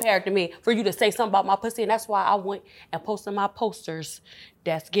compared to me for you to say something about my pussy, and that's why I went and posted my posters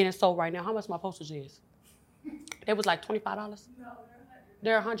that's getting sold right now. How much my posters is? It was like $25? No.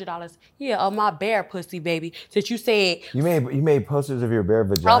 They're $100. Yeah, of my bare pussy, baby. Since you said you made posters of your bare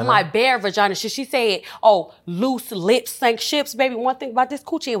vagina. Of my bare vagina. She said, oh, loose lips sank ships, baby. One thing about this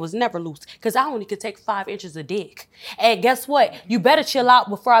coochie, it was never loose, because I only could take 5 inches of dick. And guess what? You better chill out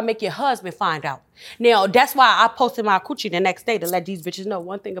before I make your husband find out. Now, that's why I posted my coochie the next day to let these bitches know.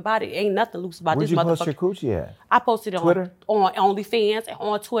 One thing about it, ain't nothing loose about this motherfucker. Where'd you post your coochie at? I posted it on OnlyFans and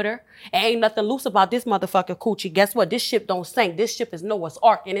on Twitter. And ain't nothing loose about this motherfucking coochie. Guess what? This ship don't sink. This ship is Noah's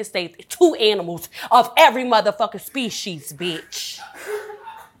Ark, and it saved 2 animals of every motherfucking species, bitch.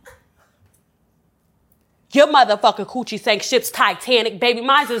 Your motherfucking coochie sank ships Titanic, baby.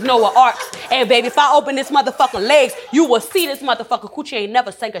 Mine is Noah Ark. And baby, if I open this motherfucking legs, you will see this motherfucking coochie ain't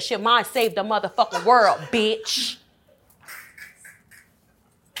never sank a ship. Mine saved the motherfucking world, bitch.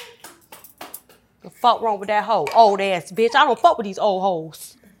 The fuck wrong with that hoe? Old ass bitch. I don't fuck with these old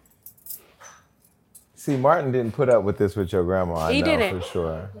hoes. See, Martin didn't put up with this with your grandma. He didn't. For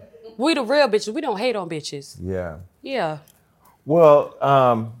sure. We the real bitches. We don't hate on bitches. Yeah. Yeah. Well,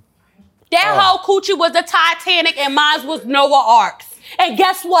 that whole coochie was the Titanic and mine was Noah Arks. And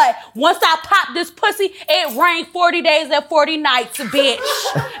guess what? Once I popped this pussy, it rained 40 days and 40 nights,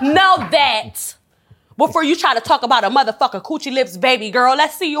 bitch. Know that. Before you try to talk about a motherfucking coochie lips, baby girl,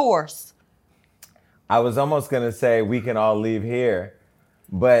 let's see yours. I was almost going to say we can all leave here,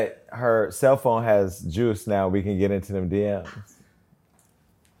 but her cell phone has juice now. We can get into them DMs.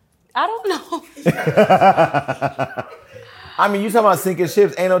 I don't know. I mean, you talking about sinking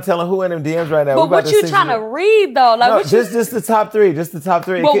ships? Ain't no telling who in them DMs right now. But what you trying to read though? Like, no, just the top three. Just the top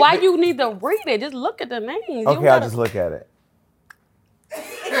three. But why you need to read it? Just look at the names. Okay, I'll just look at it.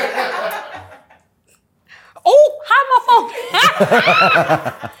 Oh, hi my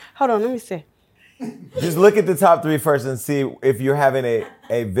phone. Hold on, let me see. Just look at the top three first and see if you're having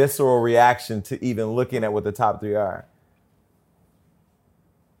a visceral reaction to even looking at what the top three are.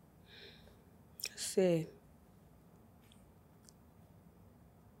 see.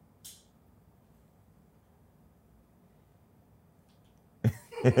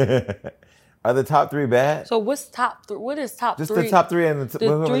 Are the top 3 bad? So what's top 3? What is top Just 3? the top 3 and the, The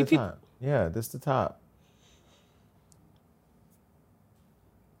who are 3 the people. top? Yeah, this the top.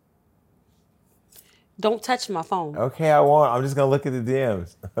 Don't touch my phone. Okay, I won't. I'm just gonna look at the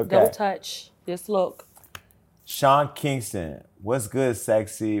DMs. Okay. Don't touch. Just look. Sean Kingston, what's good,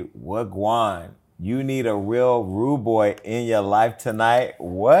 sexy? Wagwan. You need a real rude boy in your life tonight.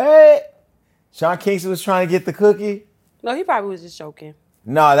 What? Sean Kingston was trying to get the cookie? No, he probably was just joking.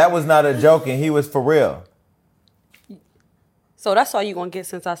 No, that was not a joking. He was for real. So that's all you gonna get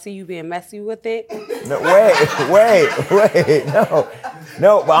since I see you being messy with it. No, wait.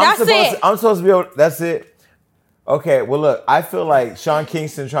 No, but I'm supposed to be able, that's it. Okay, well look, I feel like Sean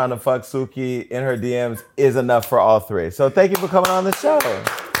Kingston trying to fuck Suki in her DMs is enough for all 3. So thank you for coming on the show.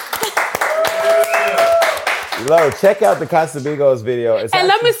 Lo, check out the Casamigos video. And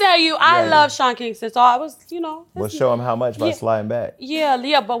let me tell you, I love Sean Kingston, so I was, We'll show him how much by sliding back.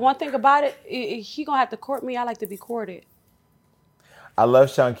 Yeah, but one thing about it, he gonna have to court me. I like to be courted. I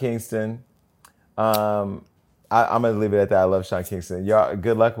love Sean Kingston. I'm gonna leave it at that. I love Sean Kingston. Y'all,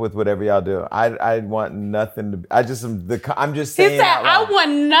 good luck with whatever y'all do. I want nothing to. I'm just saying. He said, "I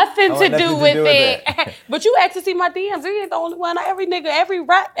want nothing to do with it." But you asked to see my DMs. You ain't the only one. Every nigga, every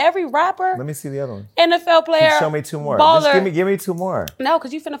rapper. Let me see the other one. NFL player. Show me 2 more. Baller. Just give me 2 more. No,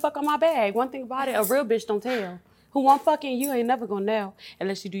 cause you finna fuck on my bag. One thing about it, a real bitch don't tell. Who I'm fucking, you ain't never gonna know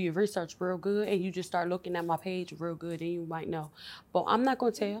unless you do your research real good and you just start looking at my page real good, and you might know. But I'm not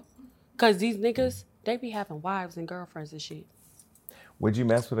gonna tell, cause these niggas, they be having wives and girlfriends and shit. Would you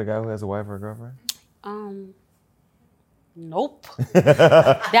mess with a guy who has a wife or a girlfriend? Nope.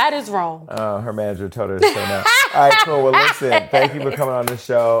 That is wrong. Her manager told her to say no. All right, cool. Well, listen, thank you for coming on the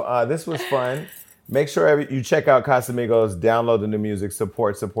show. This was fun. Make sure you check out Casamigos, download the new music,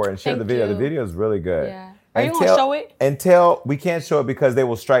 support, and share the video. The video is really good. Yeah. Are you going to show it? We can't show it because they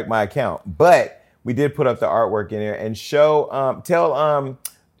will strike my account. But we did put up the artwork in here and show, tell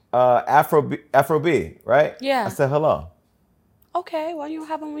Afro B, right? Yeah. I said hello. Okay, why you don't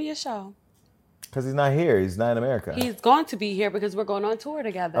have him on your show? Because he's not here. He's not in America. He's going to be here because we're going on tour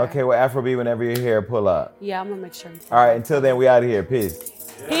together. Okay, well, Afro B, whenever you're here, pull up. Yeah, I'm going to make sure. All right, until then, we out of here. Peace.